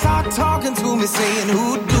devil start talking to me, saying,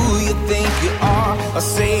 who do you think you are? I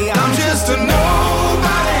say, I'm just a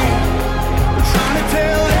nobody, trying to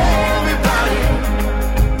tell everybody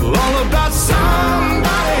all about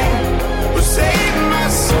somebody who saved my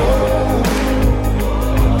soul.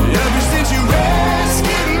 Ever since you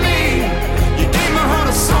rescued me, you gave my heart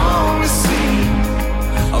a song to sing.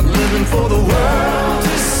 I'm living for the world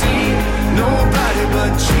to see, nobody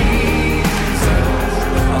but Jesus.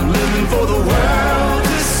 I'm living for the world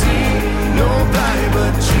to see, nobody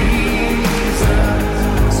but Jesus.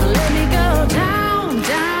 So let me go down,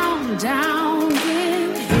 down, down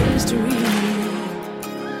in history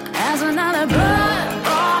as another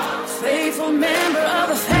blood-bought, faithful member of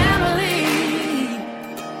the family.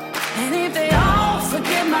 And if they all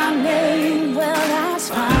forget my name, well, that's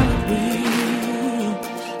fine with me.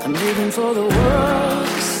 I'm living for the world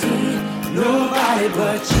to see, nobody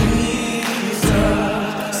but Jesus.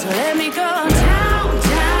 So let me go down,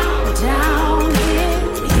 down, down in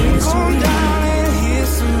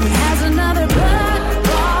history as another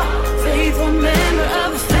blood-bought, faithful member of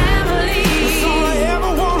the family. That's all I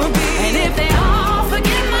ever wanna be. And if they all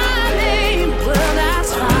forget my name, well,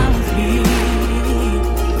 that's fine with me.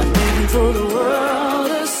 I'm living for the world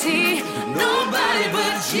to see, nobody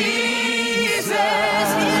but Jesus.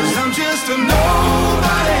 'Cause I'm just a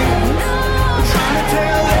nobody, trying to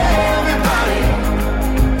tell everybody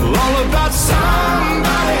all about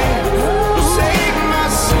somebody who saved my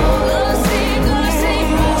soul.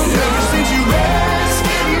 Ever since you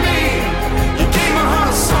rescued me, you gave my heart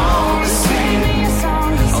a song to sing.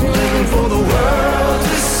 I'm living for the world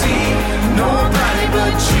to see, nobody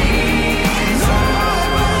but Jesus.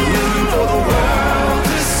 I'm living for the world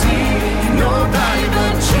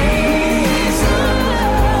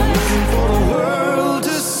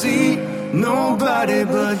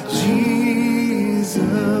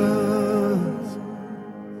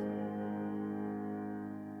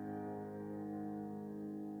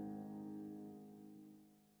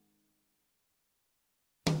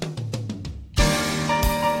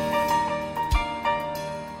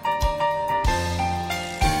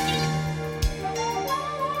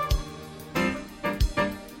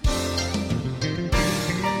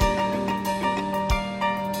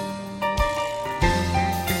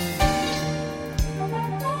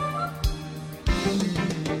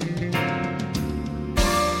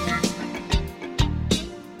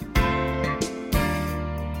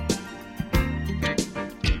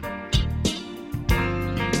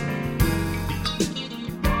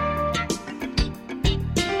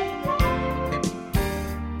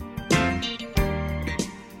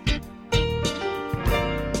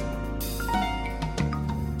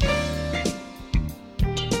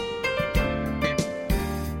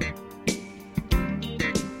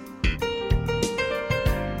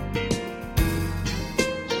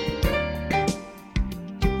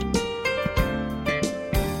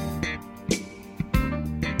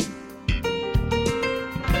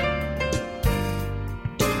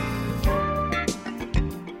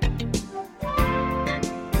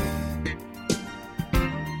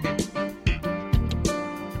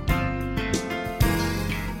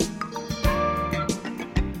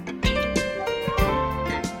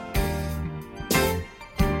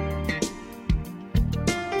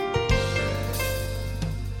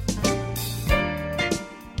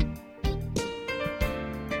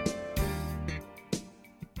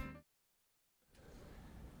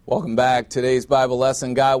Welcome back. Today's Bible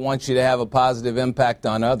lesson, God wants you to have a positive impact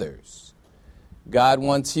on others. God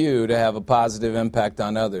wants you to have a positive impact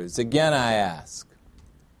on others. Again, I ask,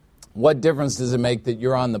 what difference does it make that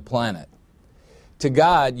you're on the planet? To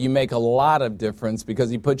God, you make a lot of difference because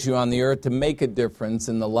He puts you on the earth to make a difference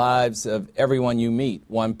in the lives of everyone you meet,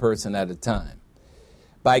 one person at a time.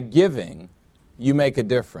 By giving, you make a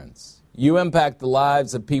difference. You impact the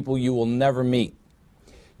lives of people you will never meet.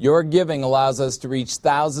 Your giving allows us to reach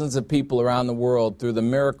thousands of people around the world through the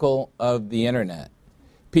miracle of the internet.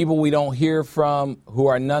 People we don't hear from who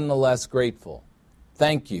are nonetheless grateful.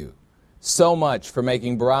 Thank you so much for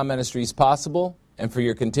making Barah Ministries possible and for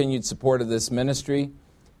your continued support of this ministry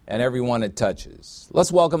and everyone it touches.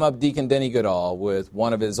 Let's welcome up Deacon Denny Goodall with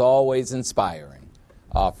one of his always inspiring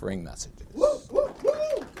offering messages. Woo, woo,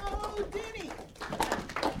 woo! Go, Denny!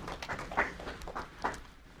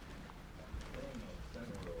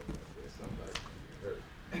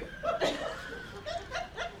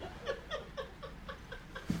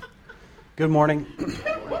 Good morning.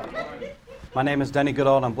 My name is Denny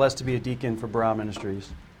Goodall, and I'm blessed to be a deacon for Barah Ministries.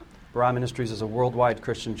 Barah Ministries is a worldwide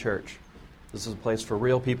Christian church. This is a place for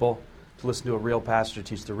real people to listen to a real pastor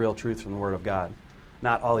teach the real truth from the Word of God,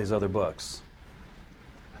 not all these other books.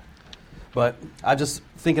 But I'm just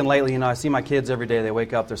thinking lately, I see my kids every day. They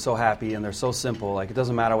wake up, they're so happy, and they're so simple. Like, it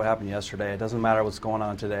doesn't matter what happened yesterday. It doesn't matter what's going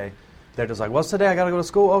on today. They're just like, what's today? I got to go to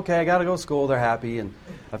school? Okay, I got to go to school. They're happy. And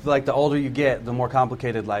I feel like the older you get, the more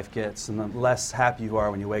complicated life gets, and the less happy you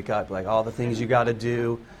are when you wake up. Like, all the things you got to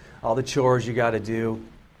do, all the chores you got to do.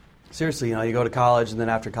 Seriously, you go to college, and then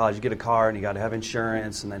after college you get a car, and you got to have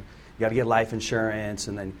insurance, and then you got to get life insurance,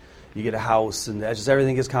 and then you get a house, and just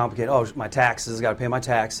everything gets complicated. Oh, my taxes, got to pay my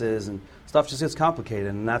taxes, and stuff just gets complicated,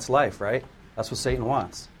 and that's life, right? That's what Satan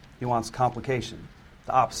wants. He wants complication,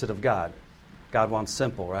 the opposite of God. God wants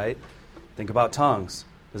simple, right? Think about tongues.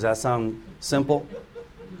 Does that sound simple?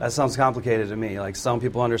 That sounds complicated to me. Like, some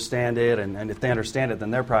people understand it, and if they understand it,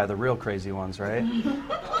 then they're probably the real crazy ones, right?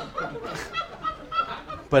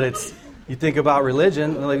 But you think about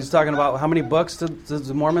religion, like he's talking about how many books does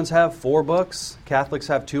the Mormons have? 4 books? Catholics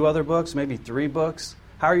have 2 other books, maybe 3 books.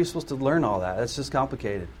 How are you supposed to learn all that? That's just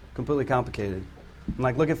complicated, completely complicated. And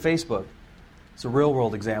like, look at Facebook. It's a real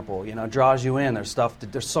world example. It draws you in. There's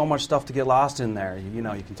so much stuff to get lost in there. You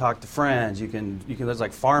can talk to friends. There's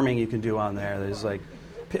like farming you can do on there. There's like,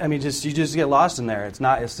 you just get lost in there.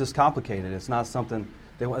 It's just complicated. It's not something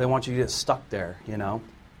they want you to get stuck there. Well,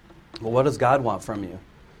 what does God want from you?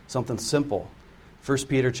 Something simple. 1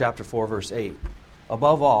 Peter chapter 4, verse 8.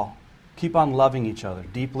 Above all, keep on loving each other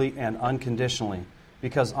deeply and unconditionally,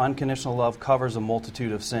 because unconditional love covers a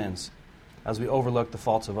multitude of sins, as we overlook the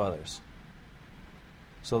faults of others.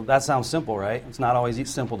 So that sounds simple, right? It's not always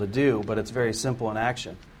simple to do, but it's very simple in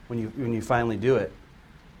action when you finally do it,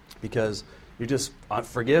 because you just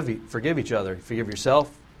forgive each other. You forgive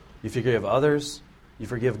yourself. You forgive others. You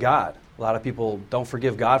forgive God. A lot of people don't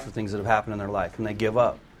forgive God for things that have happened in their life, and they give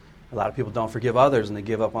up. A lot of people don't forgive others, and they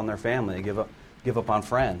give up on their family. They give up on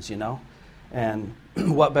friends, And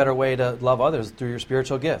what better way to love others through your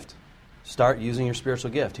spiritual gift? Start using your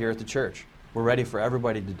spiritual gift here at the church. We're ready for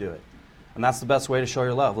everybody to do it. And that's the best way to show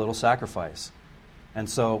your love, a little sacrifice. And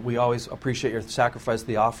so we always appreciate your sacrifice,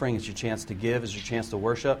 the offering. It's your chance to give. It's your chance to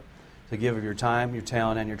worship, to give of your time, your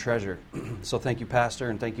talent, and your treasure. So thank you, Pastor,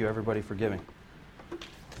 and thank you, everybody, for giving.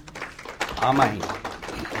 Amen.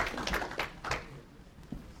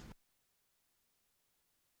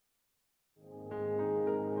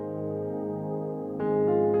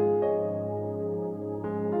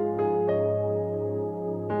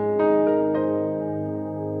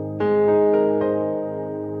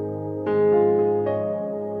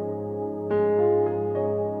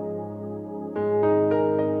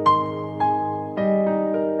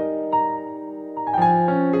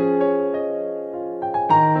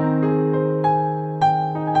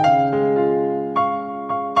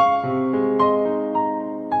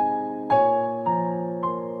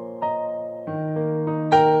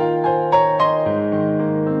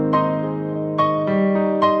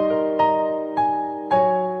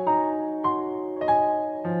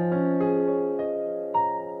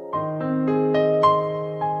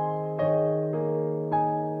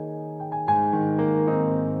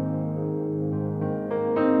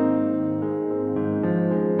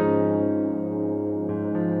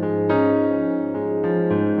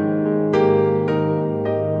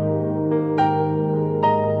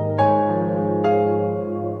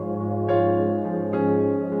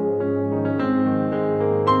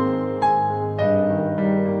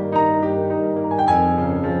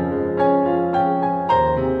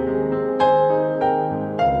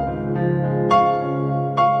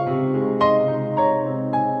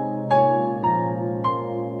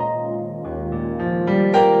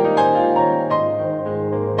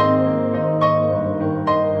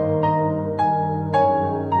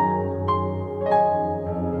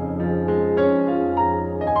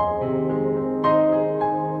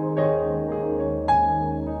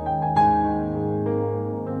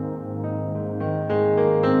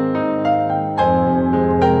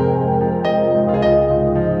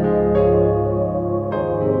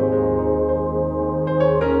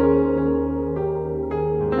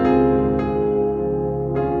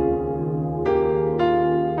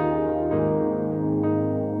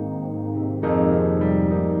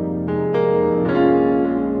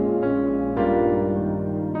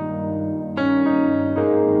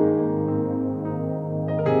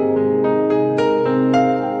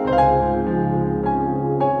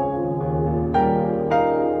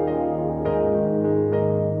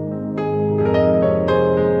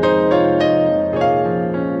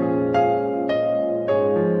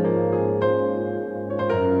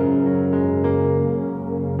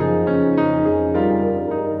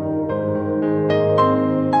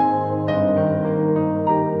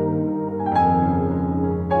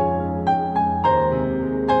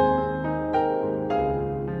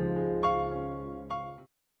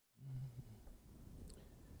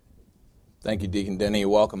 Thank you, Deacon Denny.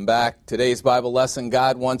 Welcome back. Today's Bible lesson,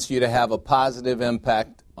 God wants you to have a positive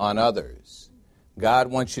impact on others. God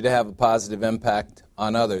wants you to have a positive impact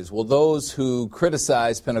on others. Well, those who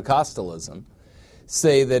criticize Pentecostalism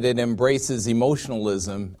say that it embraces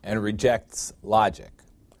emotionalism and rejects logic.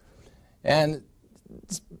 And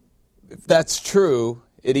if that's true,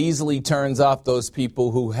 it easily turns off those people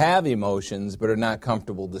who have emotions but are not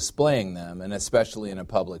comfortable displaying them, and especially in a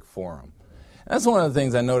public forum. That's one of the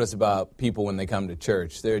things I notice about people when they come to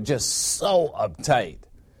church. They're just so uptight.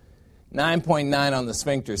 9.9 on the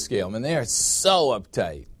sphincter scale. I mean, they are so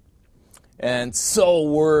uptight and so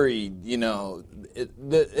worried. You know,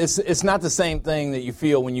 it's not the same thing that you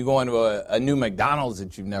feel when you go into a new McDonald's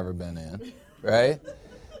that you've never been in, right?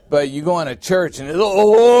 But you go into church and it's,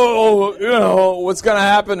 you know, what's going to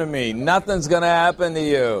happen to me? Nothing's going to happen to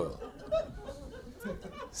you.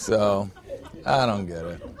 So, I don't get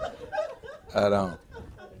it. I don't.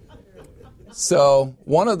 So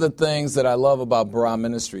one of the things that I love about Barah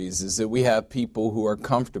Ministries is that we have people who are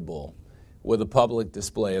comfortable with a public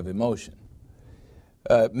display of emotion.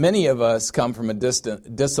 Many of us come from a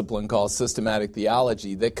discipline called systematic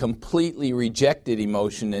theology that completely rejected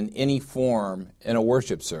emotion in any form in a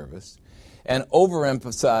worship service and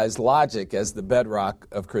overemphasized logic as the bedrock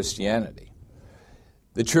of Christianity.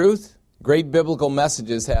 The truth? Great biblical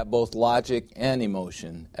messages have both logic and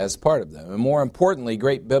emotion as part of them. And more importantly,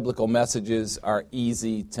 great biblical messages are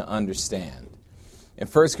easy to understand. In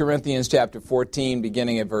 1 Corinthians chapter 14,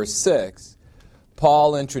 beginning at verse 6,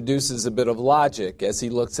 Paul introduces a bit of logic as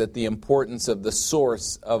he looks at the importance of the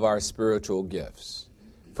source of our spiritual gifts.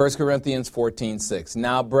 1 Corinthians 14:6.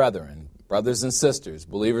 Now, brethren, brothers and sisters,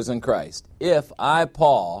 believers in Christ, if I,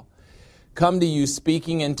 Paul, come to you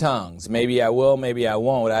speaking in tongues, maybe I will, maybe I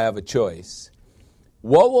won't, I have a choice.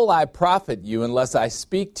 What will I profit you unless I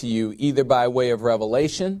speak to you either by way of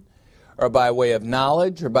revelation, or by way of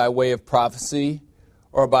knowledge, or by way of prophecy,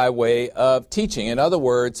 or by way of teaching? In other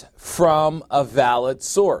words, from a valid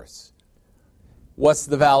source. What's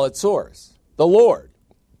the valid source? The Lord.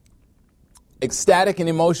 Ecstatic and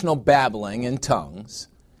emotional babbling in tongues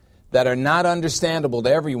that are not understandable to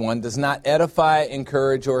everyone does not edify,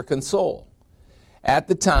 encourage, or console. At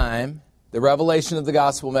the time, the revelation of the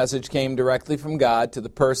gospel message came directly from God to the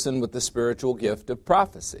person with the spiritual gift of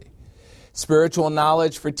prophecy. Spiritual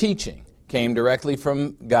knowledge for teaching came directly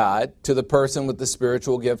from God to the person with the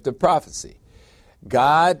spiritual gift of prophecy.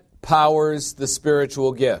 God powers the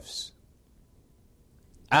spiritual gifts.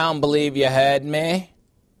 I don't believe you heard me.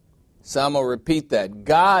 So I'm going to repeat that.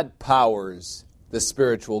 God powers the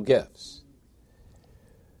spiritual gifts.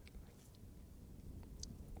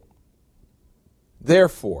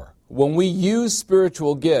 Therefore, when we use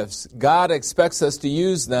spiritual gifts, God expects us to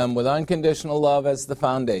use them with unconditional love as the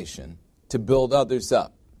foundation to build others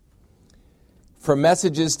up. For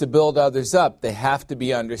messages to build others up, they have to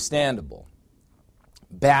be understandable.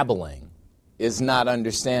 Babbling is not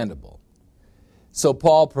understandable. So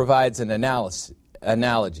Paul provides an analogy.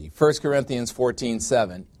 1 Corinthians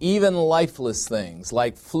 14:7. Even lifeless things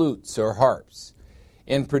like flutes or harps,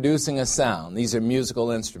 in producing a sound, these are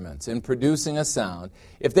musical instruments, in producing a sound,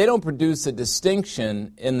 if they don't produce a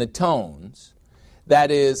distinction in the tones,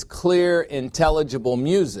 that is clear, intelligible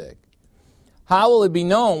music, how will it be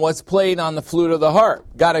known what's played on the flute or the harp?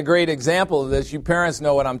 Got a great example of this. You parents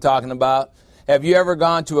know what I'm talking about. Have you ever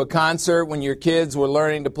gone to a concert when your kids were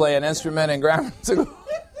learning to play an instrument in grammar school?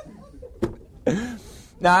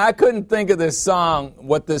 Now, I couldn't think of this song,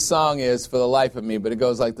 what this song is for the life of me, but it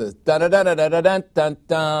goes like this. Da da da da da da da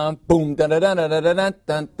da boom da da da da da da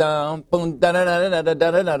da da boom da da da da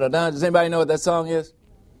da da da da. Does anybody know what that song is?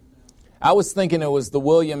 I was thinking it was the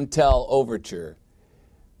William Tell Overture,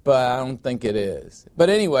 but I don't think it is.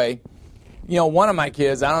 But anyway, you know, one of my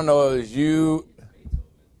kids, I don't know if it was you.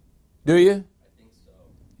 Do you? I think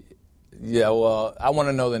so. Yeah, well, I want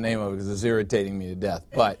to know the name of it because it's irritating me to death.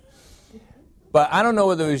 But I don't know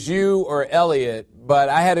whether it was you or Elliot, but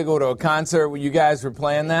I had to go to a concert where you guys were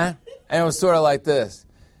playing that, and it was sort of like this.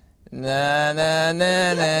 Na, na,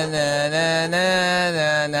 na, na, na, na,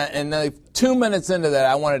 na, na. And like 2 minutes into that,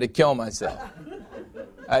 I wanted to kill myself.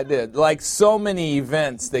 I did. Like so many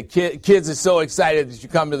events, the kids are so excited that you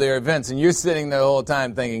come to their events, and you're sitting there the whole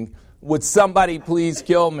time thinking, would somebody please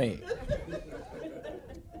kill me?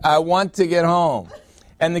 I want to get home.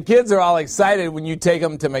 And the kids are all excited when you take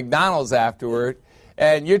them to McDonald's afterward.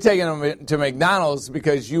 And you're taking them to McDonald's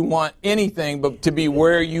because you want anything but to be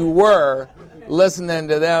where you were, listening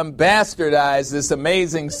to them bastardize this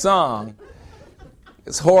amazing song.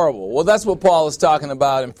 It's horrible. Well, that's what Paul is talking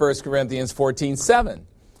about in 1 Corinthians 14:7.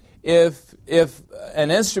 If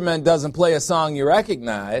an instrument doesn't play a song you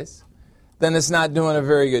recognize, then it's not doing a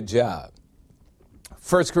very good job.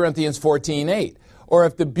 1 Corinthians 14:8. Or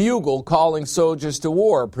if the bugle calling soldiers to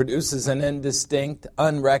war produces an indistinct,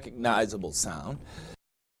 unrecognizable sound,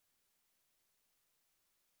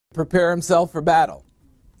 prepare himself for battle.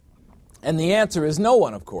 And the answer is no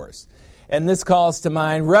one, of course. And this calls to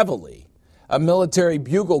mind reveille, a military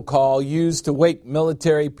bugle call used to wake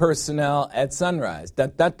military personnel at sunrise. You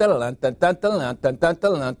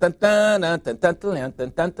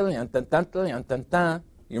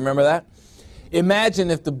remember that?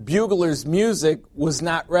 Imagine if the bugler's music was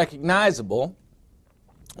not recognizable.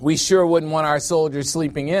 We sure wouldn't want our soldiers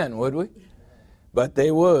sleeping in, would we? But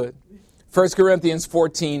they would. 1 Corinthians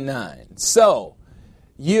 14:9. So,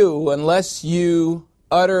 you, unless you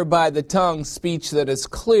utter by the tongue speech that is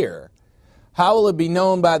clear, how will it be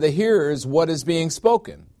known by the hearers what is being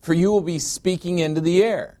spoken? For you will be speaking into the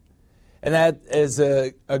air. And that is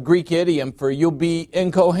a Greek idiom for you'll be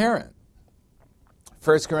incoherent.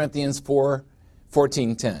 1 Corinthians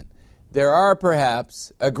 14:10. There are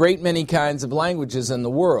perhaps a great many kinds of languages in the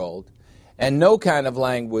world, and no kind of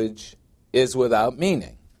language is without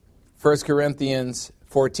meaning. 1 Corinthians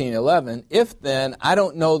 14:11. If then I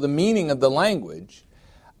don't know the meaning of the language,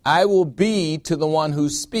 I will be to the one who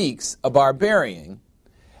speaks a barbarian,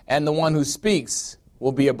 and the one who speaks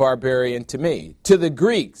will be a barbarian to me. To the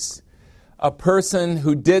Greeks, a person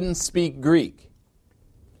who didn't speak Greek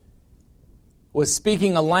was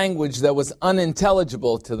speaking a language that was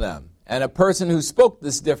unintelligible to them. And a person who spoke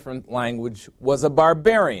this different language was a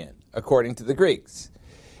barbarian, according to the Greeks.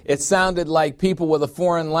 It sounded like people with a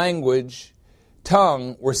foreign language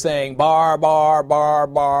tongue were saying bar, bar, bar,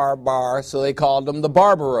 bar, bar, so they called them the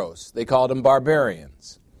barbaros. They called them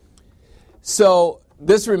barbarians. So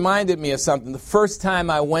this reminded me of something. The first time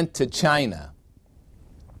I went to China,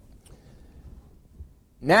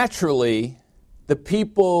 naturally, the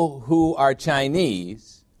people who are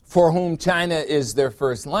Chinese, for whom China is their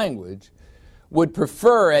first language, would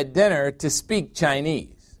prefer at dinner to speak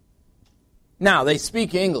Chinese. Now, they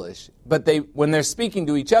speak English, but when they're speaking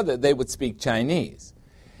to each other, they would speak Chinese.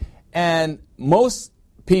 And most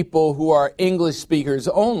people who are English speakers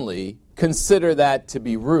only consider that to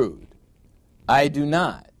be rude. I do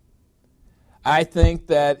not. I think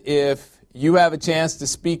that if you have a chance to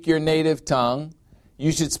speak your native tongue,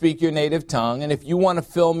 you should speak your native tongue, and if you want to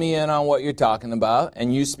fill me in on what you're talking about,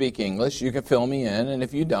 and you speak English, you can fill me in, and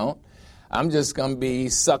if you don't, I'm just going to be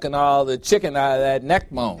sucking all the chicken out of that neck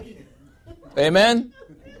bone. Amen?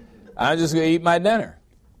 I'm just going to eat my dinner.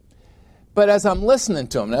 But as I'm listening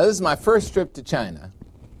to them, now this is my first trip to China,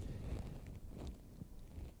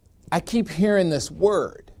 I keep hearing this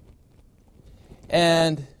word,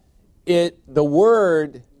 and the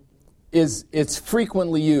word it's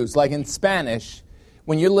frequently used, like in Spanish.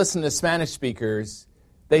 When you listen to Spanish speakers,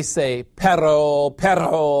 they say pero,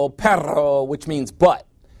 pero, pero, which means but.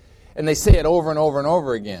 And they say it over and over and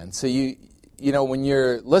over again. So you know, when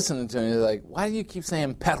you're listening to them, you're like, why do you keep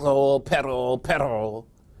saying pero, pero, pero?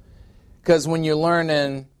 Because when you're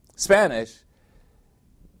learning Spanish,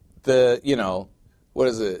 Rosetta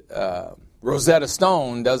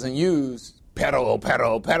Stone doesn't use pero,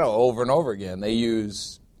 pero, pero over and over again. They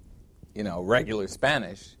use, regular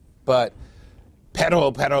Spanish. But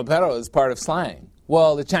pero, pero, pero is part of slang.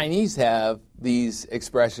 Well, the Chinese have these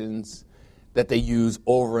expressions that they use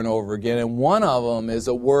over and over again, and one of them is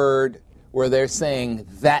a word where they're saying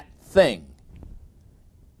that thing.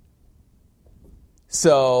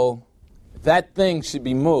 So that thing should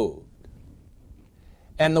be moved.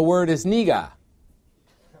 And the word is niga.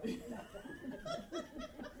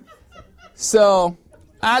 So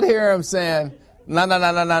I'd hear him saying, na na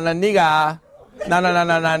na na na na niga, na na na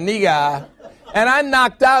na na niga. And I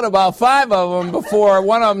knocked out about 5 of them before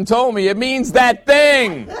one of them told me it means that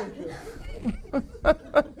thing.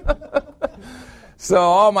 So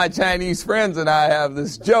all my Chinese friends and I have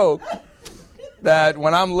this joke that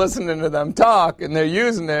when I'm listening to them talk and they're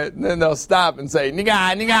using it, and then they'll stop and say,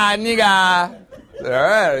 niga, niga, niga. All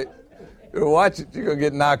right, you watch it, you're going to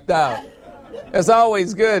get knocked out. It's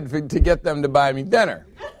always good to get them to buy me dinner.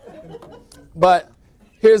 But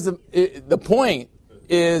here's the point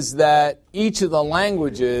is that each of the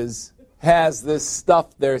languages has this stuff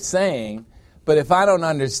they're saying, but if I don't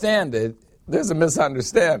understand it, there's a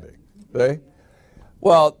misunderstanding. Right?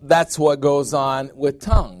 Well, that's what goes on with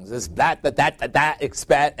tongues. It's that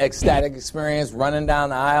ecstatic experience, running down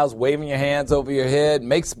the aisles, waving your hands over your head,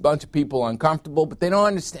 makes a bunch of people uncomfortable, but they don't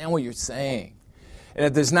understand what you're saying. And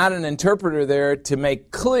if there's not an interpreter there to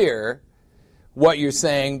make clear what you're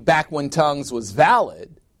saying back when tongues was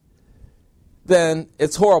valid, then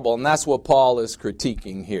it's horrible. And that's what Paul is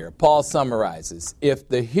critiquing here. Paul summarizes, if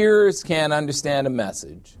the hearers can't understand a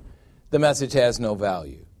message, the message has no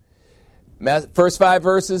value. First 5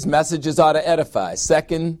 verses, messages ought to edify.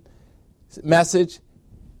 Second message,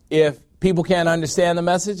 if people can't understand the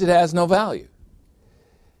message, it has no value.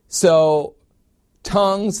 So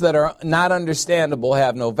tongues that are not understandable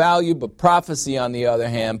have no value, but prophecy, on the other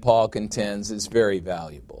hand, Paul contends, is very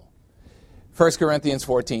valuable. 1 Corinthians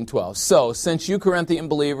 14:12. So, since you Corinthian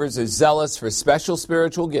believers are zealous for special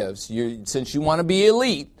spiritual gifts, since you want to be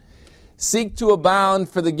elite, seek to abound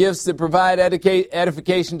for the gifts that provide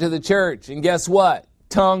edification to the church. And guess what?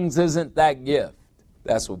 Tongues isn't that gift.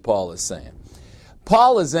 That's what Paul is saying.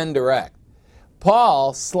 Paul is indirect.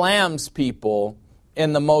 Paul slams people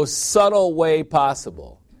in the most subtle way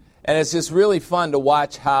possible. And it's just really fun to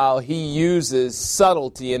watch how he uses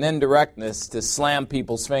subtlety and indirectness to slam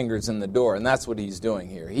people's fingers in the door. And that's what he's doing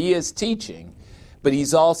here. He is teaching, but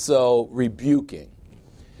he's also rebuking.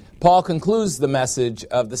 Paul concludes the message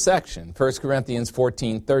of the section, 1 Corinthians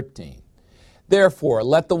 14:13. Therefore,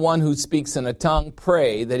 let the one who speaks in a tongue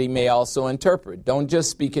pray that he may also interpret. Don't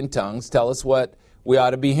just speak in tongues. Tell us what we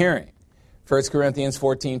ought to be hearing. 1 Corinthians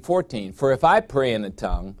 14:14. For if I pray in a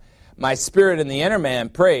tongue, my spirit in the inner man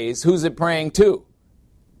prays. Who's it praying to?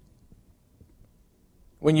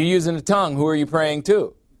 When you're using a tongue, who are you praying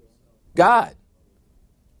to? God.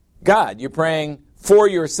 God. You're praying for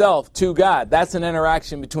yourself to God. That's an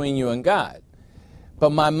interaction between you and God.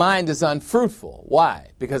 But my mind is unfruitful. Why?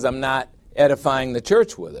 Because I'm not edifying the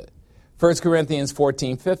church with it. 1 Corinthians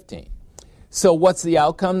 14:15. So what's the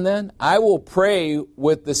outcome then? I will pray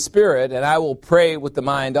with the Spirit, and I will pray with the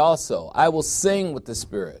mind also. I will sing with the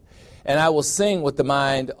Spirit, and I will sing with the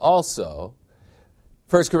mind also.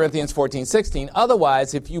 1 Corinthians 14:16.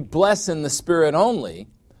 Otherwise, if you bless in the Spirit only,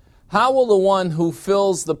 how will the one who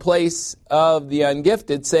fills the place of the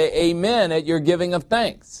ungifted say amen at your giving of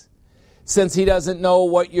thanks, since he doesn't know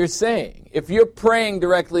what you're saying? If you're praying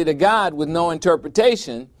directly to God with no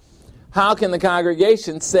interpretation, how can the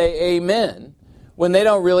congregation say amen when they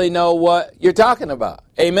don't really know what you're talking about?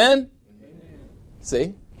 Amen?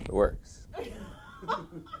 See? It works.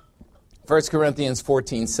 1 Corinthians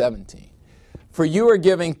 14:17. For you are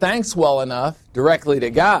giving thanks well enough directly to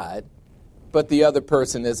God, but the other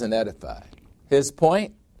person isn't edified. His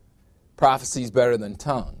point? Prophecy is better than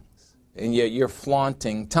tongues. And yet you're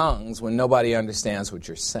flaunting tongues when nobody understands what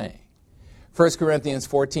you're saying. 1 Corinthians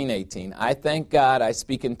 14:18. I thank God I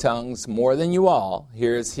speak in tongues more than you all.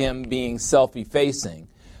 Here's him being self-effacing,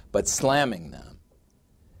 but slamming them.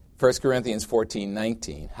 1 Corinthians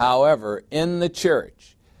 14:19. However, in the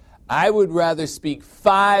church, I would rather speak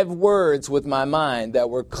 5 words with my mind that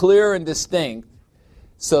were clear and distinct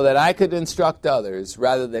so that I could instruct others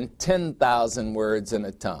rather than 10,000 words in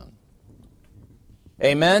a tongue.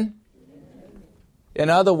 Amen? In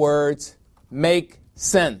other words, make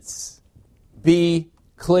sense. Be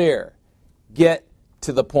clear. Get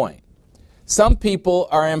to the point. Some people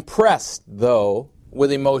are impressed, though,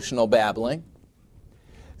 with emotional babbling.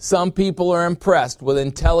 Some people are impressed with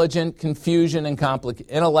intelligent confusion and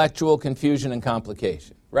intellectual confusion and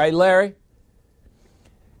complication. Right, Larry?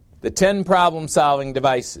 The 10 problem-solving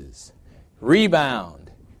devices.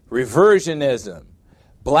 Rebound. Reversionism.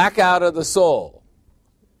 Blackout of the soul.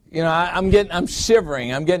 You know, I'm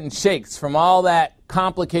shivering. I'm getting shakes from all that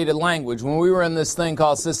complicated language. When we were in this thing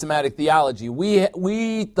called systematic theology,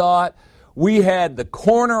 we thought we had the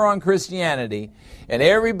corner on Christianity and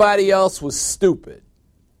everybody else was stupid.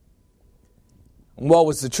 And what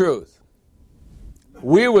was the truth?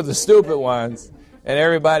 We were the stupid ones and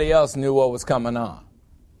everybody else knew what was coming on.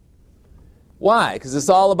 Why? Because it's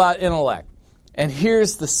all about intellect. And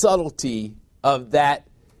here's the subtlety of that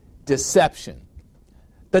deception.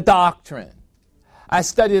 The doctrine. I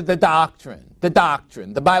studied the doctrine,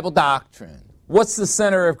 the Bible doctrine. What's the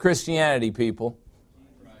center of Christianity, people?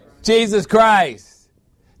 Jesus Christ,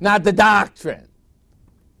 not the doctrine.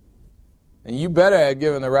 And you better have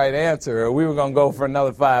given the right answer or we were going to go for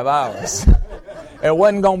another 5 hours. It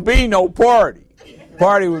wasn't going to be no party.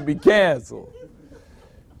 Party would be canceled.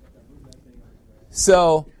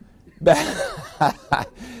 So, back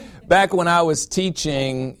when I was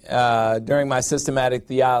teaching during my systematic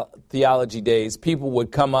theology days, people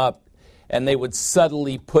would come up and they would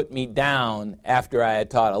subtly put me down after I had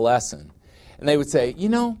taught a lesson. And they would say, you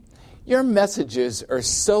know, your messages are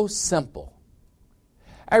so simple.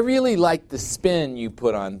 I really like the spin you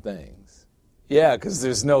put on things. Yeah, because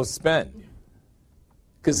there's no spin.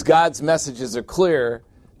 Because God's messages are clear,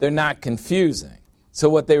 they're not confusing. So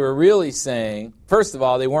what they were really saying, first of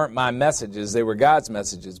all, they weren't my messages, they were God's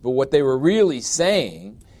messages. But what they were really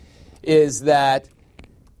saying is that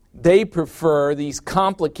they prefer these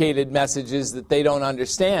complicated messages that they don't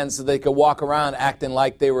understand so they could walk around acting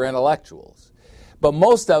like they were intellectuals. But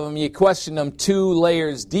most of them, you question them 2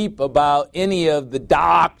 layers deep about any of the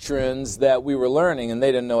doctrines that we were learning, and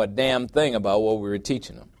they didn't know a damn thing about what we were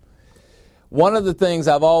teaching them. One of the things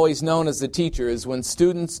I've always known as a teacher is when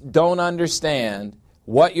students don't understand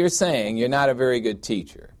what you're saying, you're not a very good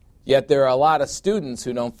teacher. Yet there are a lot of students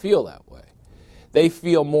who don't feel that way. They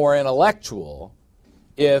feel more intellectual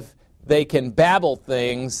if they can babble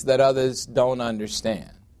things that others don't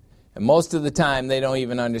understand. And most of the time, they don't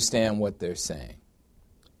even understand what they're saying.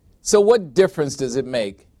 So what difference does it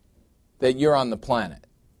make that you're on the planet?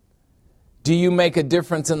 Do you make a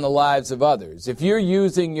difference in the lives of others? If you're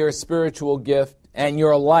using your spiritual gift and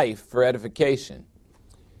your life for edification,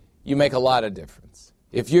 you make a lot of difference.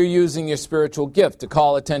 If you're using your spiritual gift to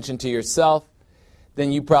call attention to yourself,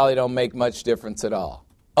 then you probably don't make much difference at all.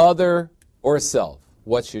 Other or self,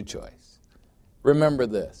 what's your choice? Remember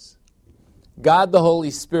this. God the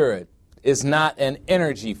Holy Spirit is not an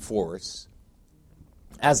energy force,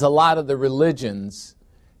 as a lot of the religions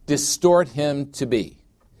distort him to be.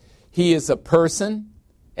 He is a person,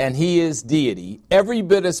 and he is deity, every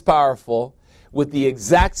bit as powerful, with the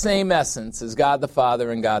exact same essence as God the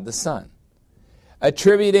Father and God the Son.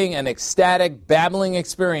 Attributing an ecstatic, babbling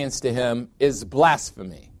experience to him is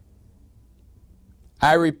blasphemy.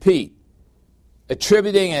 I repeat,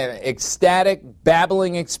 attributing an ecstatic,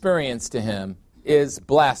 babbling experience to him is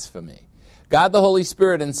blasphemy. God the Holy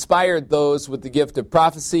Spirit inspired those with the gift of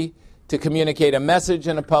prophecy to communicate a message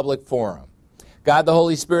in a public forum. God the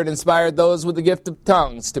Holy Spirit inspired those with the gift of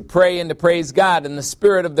tongues to pray and to praise God in the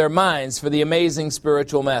spirit of their minds for the amazing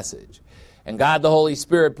spiritual message. And God the Holy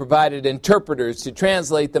Spirit provided interpreters to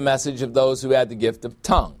translate the message of those who had the gift of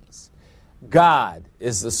tongues. God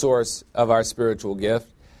is the source of our spiritual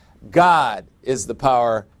gift. God is the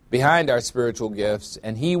power behind our spiritual gifts,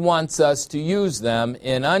 and he wants us to use them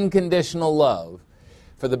in unconditional love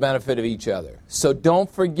for the benefit of each other. So don't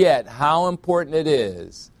forget how important it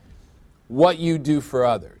is what you do for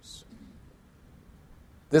others.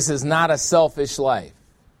 This is not a selfish life.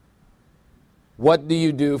 What do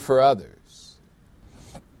you do for others?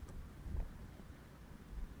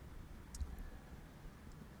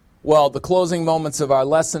 Well, the closing moments of our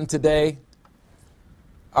lesson today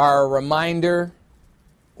are a reminder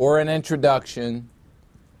or an introduction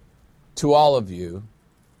to all of you.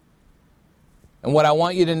 And what I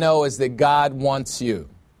want you to know is that God wants you.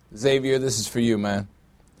 Xavier, this is for you, man.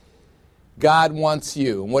 God wants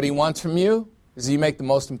you. And what he wants from you is you make the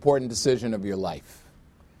most important decision of your life.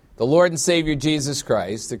 The Lord and Savior Jesus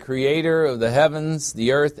Christ, the creator of the heavens,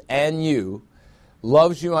 the earth, and you,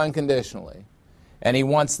 loves you unconditionally. And he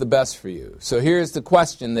wants the best for you. So here's the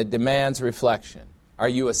question that demands reflection. Are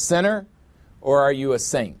you a sinner or are you a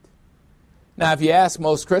saint? Now, if you ask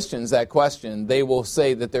most Christians that question, they will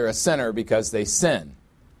say that they're a sinner because they sin.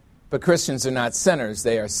 But Christians are not sinners,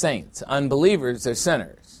 they are saints. Unbelievers are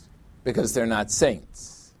sinners because they're not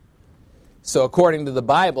saints. So according to the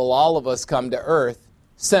Bible, all of us come to earth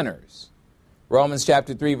sinners. Romans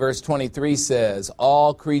chapter 3, verse 23 says,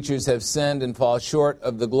 all creatures have sinned and fall short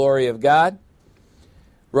of the glory of God.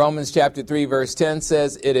 Romans chapter 3, verse 10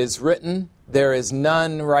 says, it is written, there is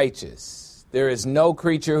none righteous. There is no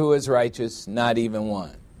creature who is righteous, not even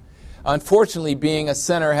one. Unfortunately, being a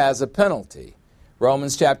sinner has a penalty.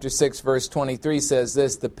 Romans chapter 6, verse 23 says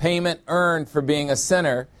this, the payment earned for being a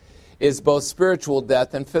sinner is both spiritual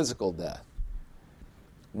death and physical death.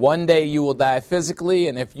 One day you will die physically,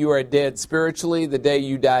 and if you are dead spiritually, the day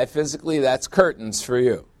you die physically, that's curtains for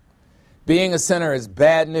you. Being a sinner is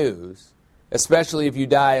bad news, especially if you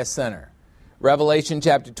die a sinner. Revelation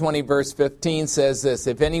chapter 20, verse 15 says this,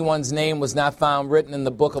 if anyone's name was not found written in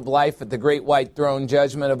the book of life at the great white throne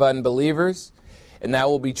judgment of unbelievers, and that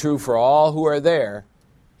will be true for all who are there,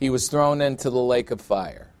 he was thrown into the lake of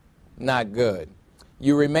fire. Not good.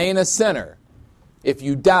 You remain a sinner if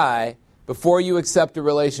you die before you accept a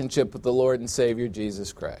relationship with the Lord and Savior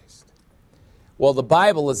Jesus Christ. Well, the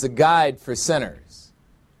Bible is a guide for sinners,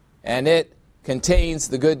 and it contains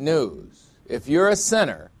the good news. If you're a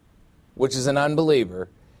sinner, which is an unbeliever,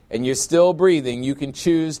 and you're still breathing, you can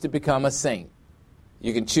choose to become a saint.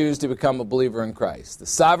 You can choose to become a believer in Christ. The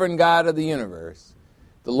sovereign God of the universe,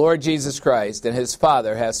 the Lord Jesus Christ, and his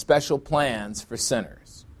Father has special plans for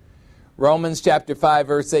sinners. Romans chapter 5,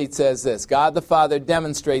 verse 8 says this, God the Father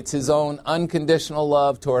demonstrates his own unconditional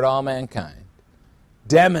love toward all mankind.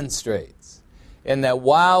 Demonstrates in that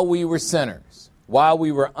while we were sinners, while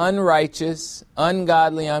we were unrighteous,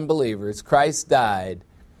 ungodly unbelievers, Christ died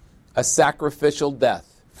a sacrificial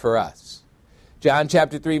death for us John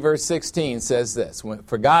chapter 3, verse 16 says this,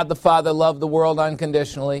 "For God the Father loved the world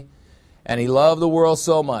unconditionally, and he loved the world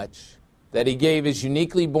so much that he gave his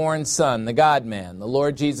uniquely born Son, the God-man, the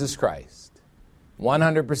Lord Jesus Christ,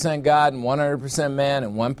 100% God and 100% man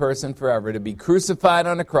and one person forever, to be crucified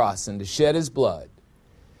on a cross and to shed his blood,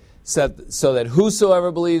 so that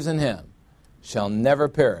whosoever believes in him shall never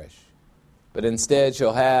perish, but instead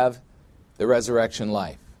shall have the resurrection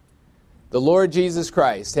life." The Lord Jesus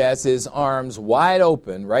Christ has his arms wide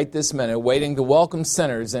open right this minute, waiting to welcome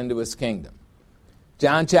sinners into his kingdom.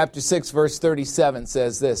 John chapter 6, verse 37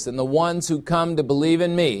 says this, "And the ones who come to believe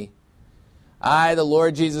in me, I, the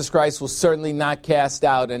Lord Jesus Christ, will certainly not cast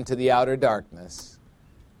out into the outer darkness,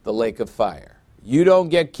 the lake of fire." You don't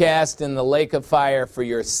get cast in the lake of fire for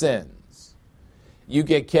your sins. You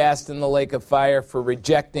get cast in the lake of fire for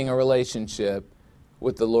rejecting a relationship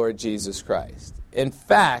with the Lord Jesus Christ. In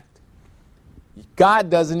fact, God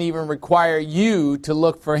doesn't even require you to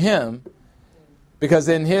look for him, because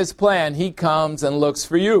in his plan, he comes and looks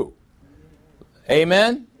for you.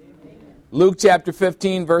 Amen? Luke chapter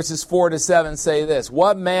 15, verses 4 to 7 say this,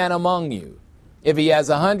 "What man among you, if he has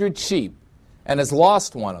 100 sheep and has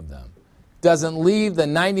lost one of them, doesn't leave the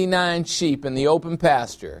 99 sheep in the open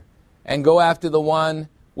pasture and go after the one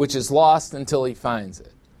which is lost until he finds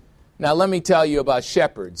it?" Now let me tell you about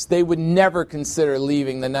shepherds. They would never consider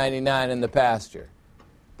leaving the 99 in the pasture.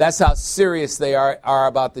 That's how serious they are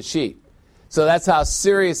about the sheep. So that's how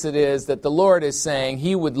serious it is that the Lord is saying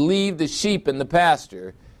he would leave the sheep in the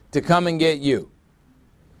pasture to come and get you.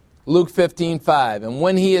 Luke 15:5, "And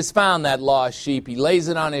when he has found that lost sheep, he lays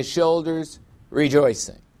it on his shoulders,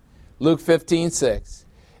 rejoicing." Luke 15:6,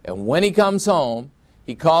 "And when he comes home,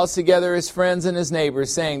 he calls together his friends and his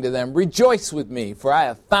neighbors, saying to them, 'Rejoice with me, for I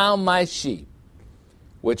have found my sheep,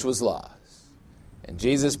 which was lost.'" And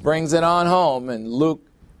Jesus brings it on home in Luke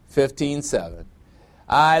 15:7.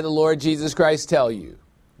 "I, the Lord Jesus Christ, tell you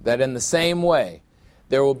that in the same way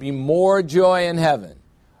there will be more joy in heaven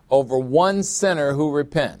over one sinner who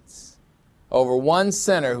repents, over one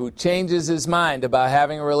sinner who changes his mind about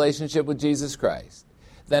having a relationship with Jesus Christ,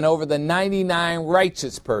 than over the 99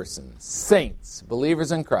 righteous persons, saints,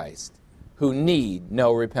 believers in Christ, who need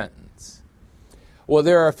no repentance." Well,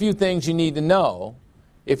 there are a few things you need to know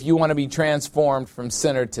if you want to be transformed from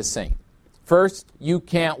sinner to saint. First, you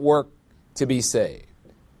can't work to be saved.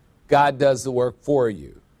 God does the work for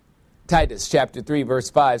you. Titus chapter 3, verse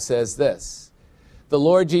 5 says this, "The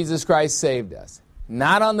Lord Jesus Christ saved us,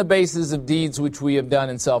 not on the basis of deeds which we have done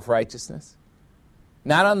in self-righteousness,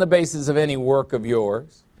 not on the basis of any work of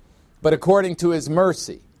yours, but according to his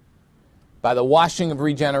mercy, by the washing of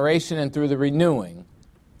regeneration and through the renewing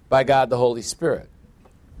by God the Holy Spirit."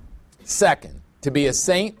 Second, to be a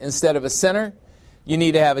saint instead of a sinner, you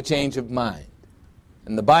need to have a change of mind.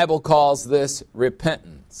 And the Bible calls this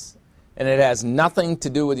repentance. And it has nothing to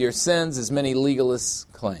do with your sins, as many legalists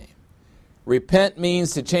claim. Repent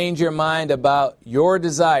means to change your mind about your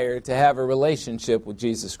desire to have a relationship with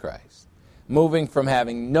Jesus Christ. Moving from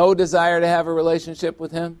having no desire to have a relationship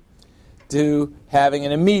with him to having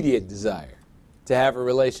an immediate desire to have a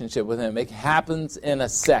relationship with him. It happens in a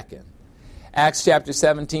second. Acts chapter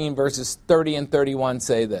 17, verses 30 and 31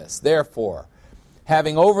 say this, "Therefore,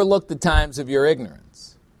 having overlooked the times of your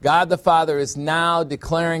ignorance, God the Father is now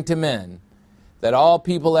declaring to men that all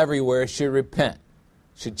people everywhere should repent,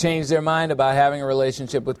 should change their mind about having a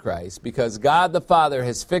relationship with Christ, because God the Father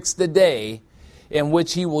has fixed the day in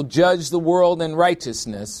which he will judge the world in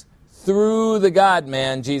righteousness through the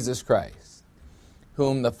God-man Jesus Christ,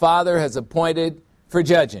 whom the Father has appointed for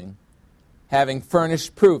judging, having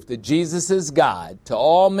furnished proof that Jesus is God to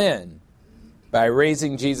all men by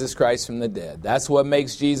raising Jesus Christ from the dead." That's what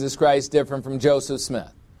makes Jesus Christ different from Joseph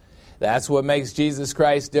Smith. That's what makes Jesus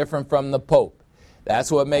Christ different from the Pope.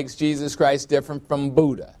 That's what makes Jesus Christ different from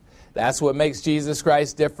Buddha. That's what makes Jesus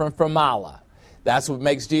Christ different from Allah. That's what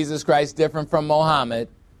makes Jesus Christ different from Mohammed.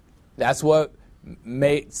 That's what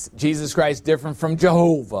makes Jesus Christ different from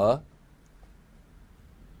Jehovah.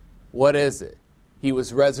 What is it? He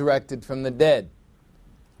was resurrected from the dead.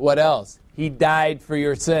 What else? He died for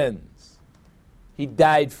your sins. He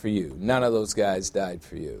died for you. None of those guys died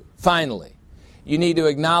for you. Finally, you need to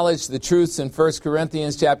acknowledge the truths in 1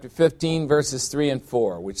 Corinthians chapter 15, verses 3 and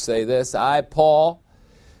 4, which say this, "I, Paul,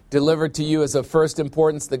 delivered to you as of first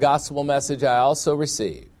importance the gospel message I also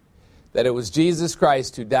received, that it was Jesus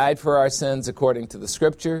Christ who died for our sins according to the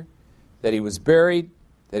Scripture, that he was buried,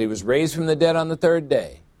 that he was raised from the dead on the third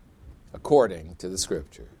day, according to the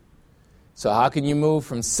Scripture." So how can you move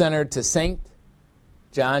from sinner to saint?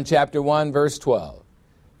 John chapter 1, verse 12.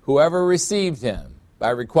 "Whoever received him by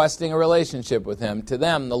requesting a relationship with him, to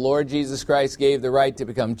them the Lord Jesus Christ gave the right to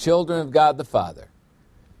become children of God the Father,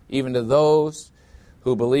 even to those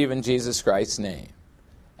who believe in Jesus Christ's name.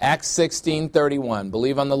 Acts 16:31,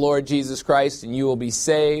 believe on the Lord Jesus Christ and you will be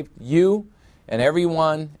saved, you and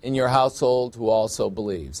everyone in your household who also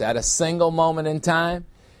believes. At a single moment in time,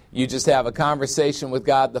 you just have a conversation with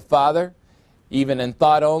God the Father, even in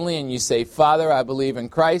thought only, and you say, Father, I believe in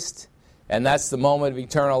Christ, and that's the moment of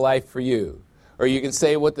eternal life for you. Or you can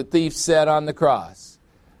say what the thief said on the cross.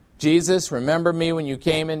 Jesus, remember me when you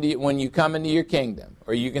come into your kingdom.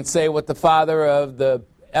 Or you can say what the father of the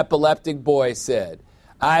epileptic boy said.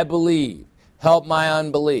 I believe. Help my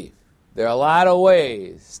unbelief. There are a lot of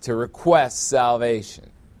ways to request salvation.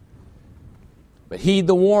 But heed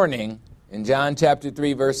the warning in John chapter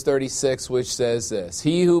 3, verse 36, which says this,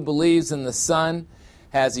 he who believes in the Son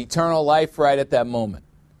has eternal life right at that moment.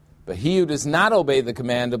 But he who does not obey the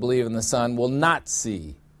command to believe in the Son will not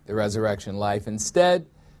see the resurrection life. Instead,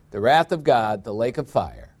 the wrath of God, the lake of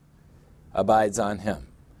fire, abides on him.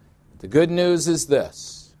 The good news is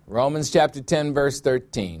this, Romans chapter 10, verse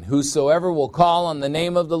 13, whosoever will call on the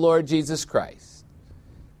name of the Lord Jesus Christ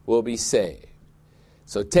will be saved.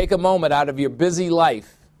 So take a moment out of your busy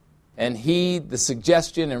life and heed the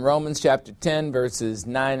suggestion in Romans chapter 10, verses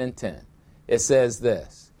 9 and 10. It says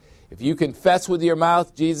this, if you confess with your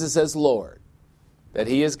mouth Jesus as Lord, that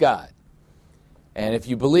he is God, and if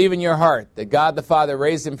you believe in your heart that God the Father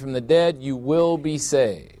raised him from the dead, you will be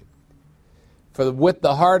saved. For with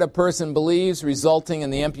the heart a person believes, resulting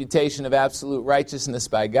in the imputation of absolute righteousness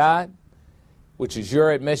by God, which is your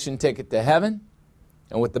admission ticket to heaven,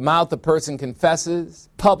 and with the mouth a person confesses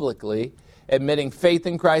publicly, admitting faith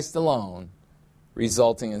in Christ alone,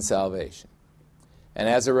 resulting in salvation. And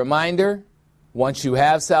as a reminder, once you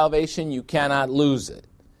have salvation, you cannot lose it.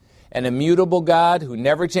 An immutable God who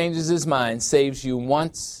never changes his mind saves you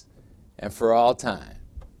once and for all time.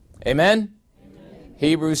 Amen? Amen.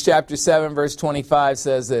 Hebrews chapter 7, verse 25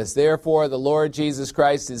 says this, therefore the Lord Jesus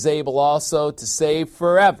Christ is able also to save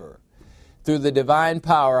forever through the divine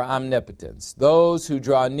power omnipotence those who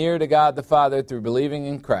draw near to God the Father through believing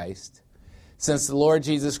in Christ, since the Lord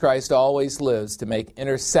Jesus Christ always lives to make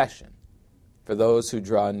intercession for those who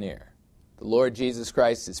draw near. The Lord Jesus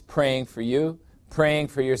Christ is praying for you, praying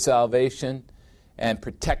for your salvation, and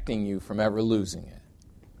protecting you from ever losing it.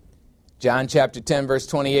 John chapter 10, verse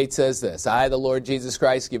 28 says this, I, the Lord Jesus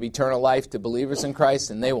Christ, give eternal life to believers in Christ,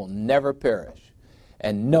 and they will never perish,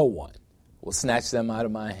 and no one will snatch them out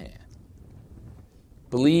of my hand.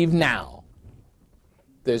 Believe now.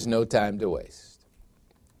 There's no time to waste.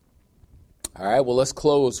 All right, well, let's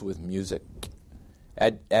close with music.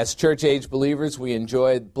 As church-age believers, we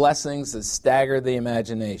enjoy blessings that stagger the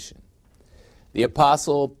imagination. The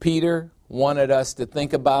Apostle Peter wanted us to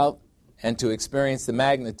think about and to experience the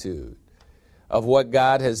magnitude of what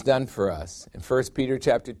God has done for us in 1 Peter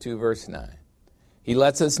chapter 2, verse 9. He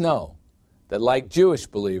lets us know that like Jewish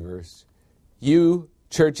believers, you,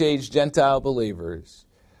 church-age Gentile believers,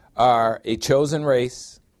 are a chosen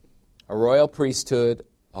race, a royal priesthood,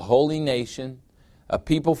 a holy nation, a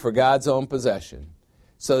people for God's own possession,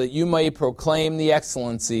 so that you may proclaim the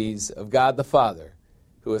excellencies of God the Father,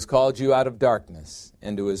 who has called you out of darkness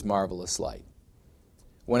into his marvelous light.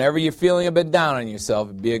 Whenever you're feeling a bit down on yourself,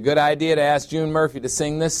 it'd be a good idea to ask June Murphy to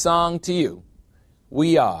sing this song to you.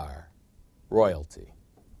 We are royalty.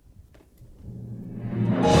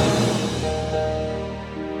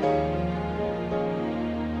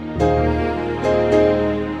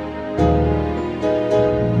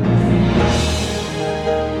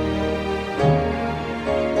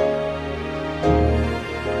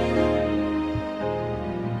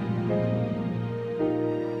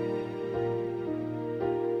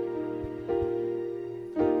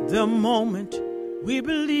 The moment we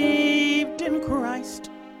believed in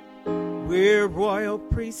Christ, we're royal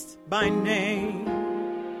priests by name.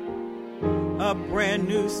 A brand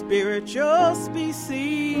new spiritual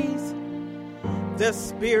species. The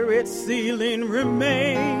spirit sealing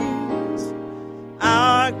remains.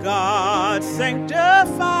 Our God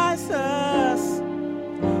sanctifies us.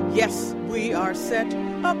 Yes, we are set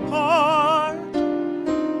apart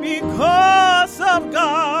because of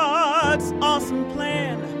God's awesome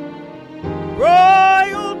plan.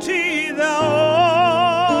 Royalty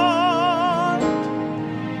thou art.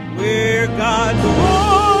 We're God's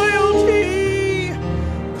royalty,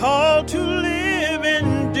 called to live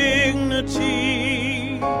in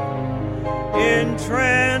dignity, in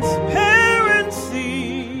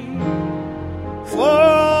transparency, for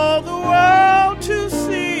all the world to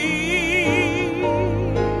see.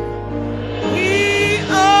 We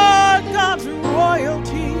are God's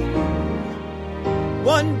royalty,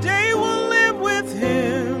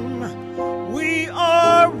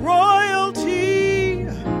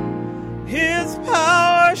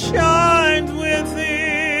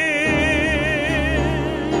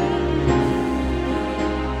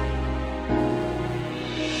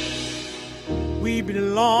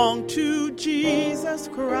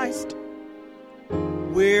 Jesus Christ.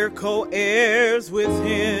 We're co-heirs with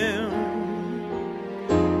him,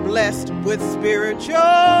 blessed with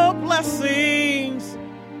spiritual blessings.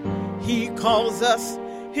 He calls us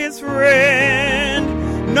his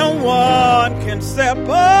friend. No one can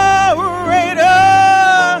separate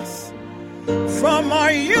us from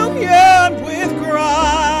our union with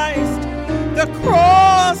Christ. The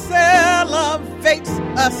cross elevates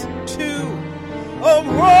us to a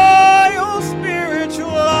royal spiritual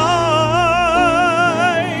life.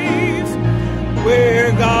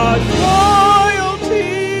 We're God's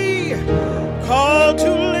royalty, called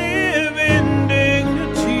to live in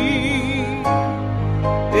dignity,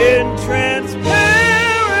 in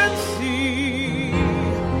transparency,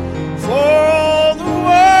 for all the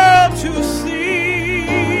world to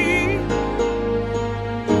see.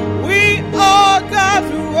 We are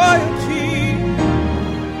God's royalty.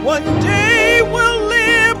 One day we'll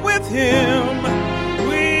live with him.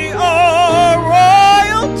 We are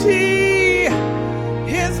royalty.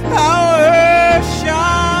 His power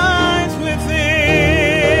shines within.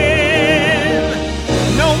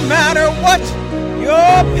 No matter what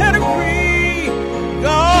your pedigree,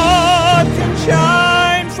 God can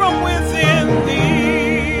shine from within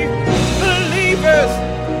thee. Believers,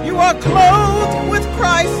 you are clothed with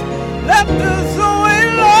Christ. Let the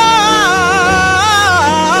Zoe life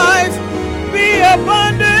be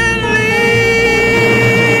abundantly.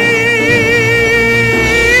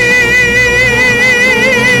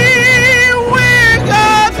 We're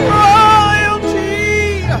God's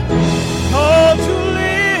royalty, called to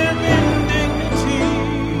live in dignity,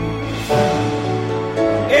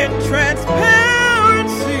 in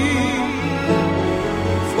transparency,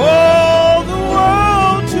 for the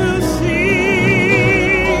world to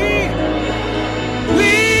see.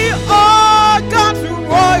 We are God's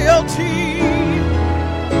royalty.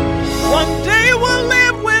 One day we'll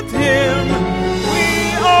live with him.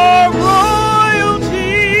 We are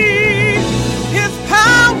royalty. His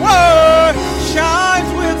power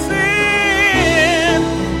shines within.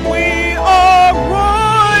 We are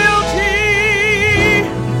royalty.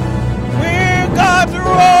 We're God's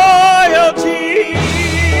royalty.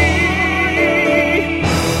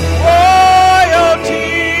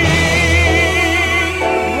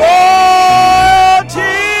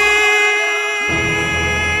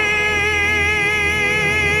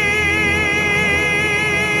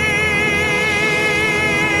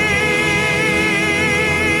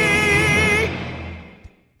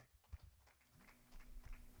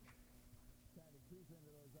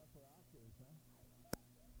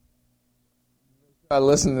 I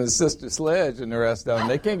listen to Sister Sledge and the rest of them.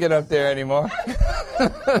 They can't get up there anymore.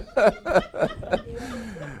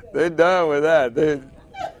 They're done with that.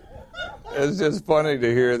 It's just funny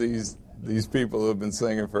to hear these people who have been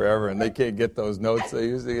singing forever and they can't get those notes they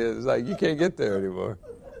used to get. It's like, you can't get there anymore.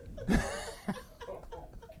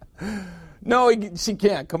 No, she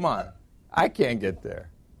can't. Come on. I can't get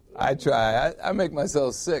there. I try. I make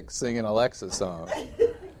myself sick singing Alexa songs.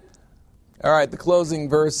 All right, the closing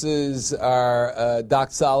verses are a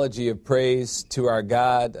doxology of praise to our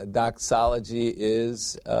God. A doxology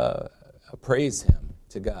is a praise hymn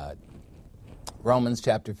to God. Romans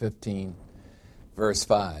chapter 15, verse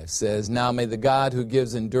 5 says, "Now may the God who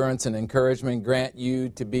gives endurance and encouragement grant you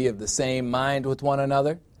to be of the same mind with one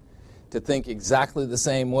another, to think exactly the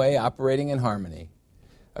same way, operating in harmony,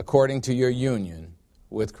 according to your union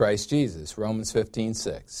with Christ Jesus." Romans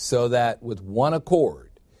 15:6. "So that with one accord,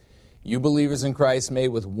 you believers in Christ may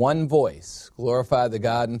with one voice glorify the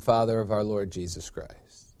God and Father of our Lord Jesus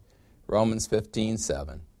Christ." Romans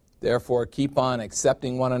 15:7. "Therefore keep on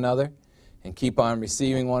accepting one another and keep on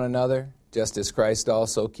receiving one another, just as Christ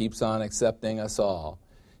also keeps on accepting us all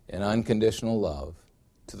in unconditional love,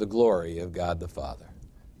 to the glory of God the Father."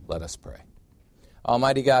 Let us pray.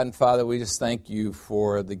 Almighty God and Father, we just thank you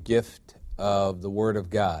for the gift of the Word of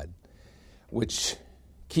God, which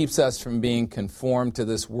keeps us from being conformed to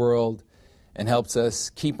this world and helps us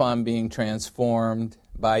keep on being transformed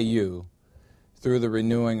by you through the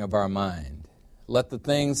renewing of our mind. Let the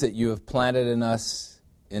things that you have planted in us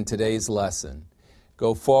in today's lesson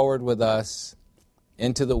go forward with us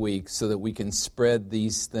into the week so that we can spread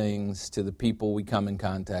these things to the people we come in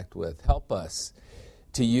contact with. Help us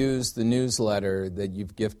to use the newsletter that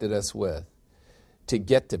you've gifted us with to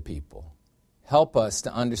get to people. Help us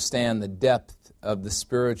to understand the depth of the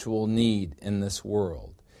spiritual need in this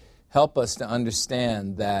world. Help us to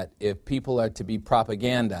understand that if people are to be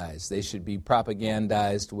propagandized, they should be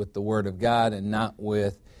propagandized with the Word of God and not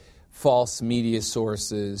with false media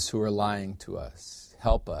sources who are lying to us.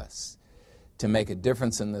 Help us to make a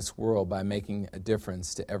difference in this world by making a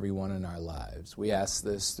difference to everyone in our lives. We ask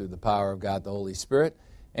this through the power of God, the Holy Spirit,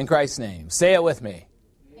 in Christ's name. Say it with me.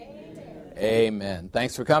 Amen. Amen.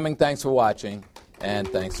 Thanks for coming, thanks for watching, and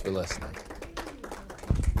thanks for listening.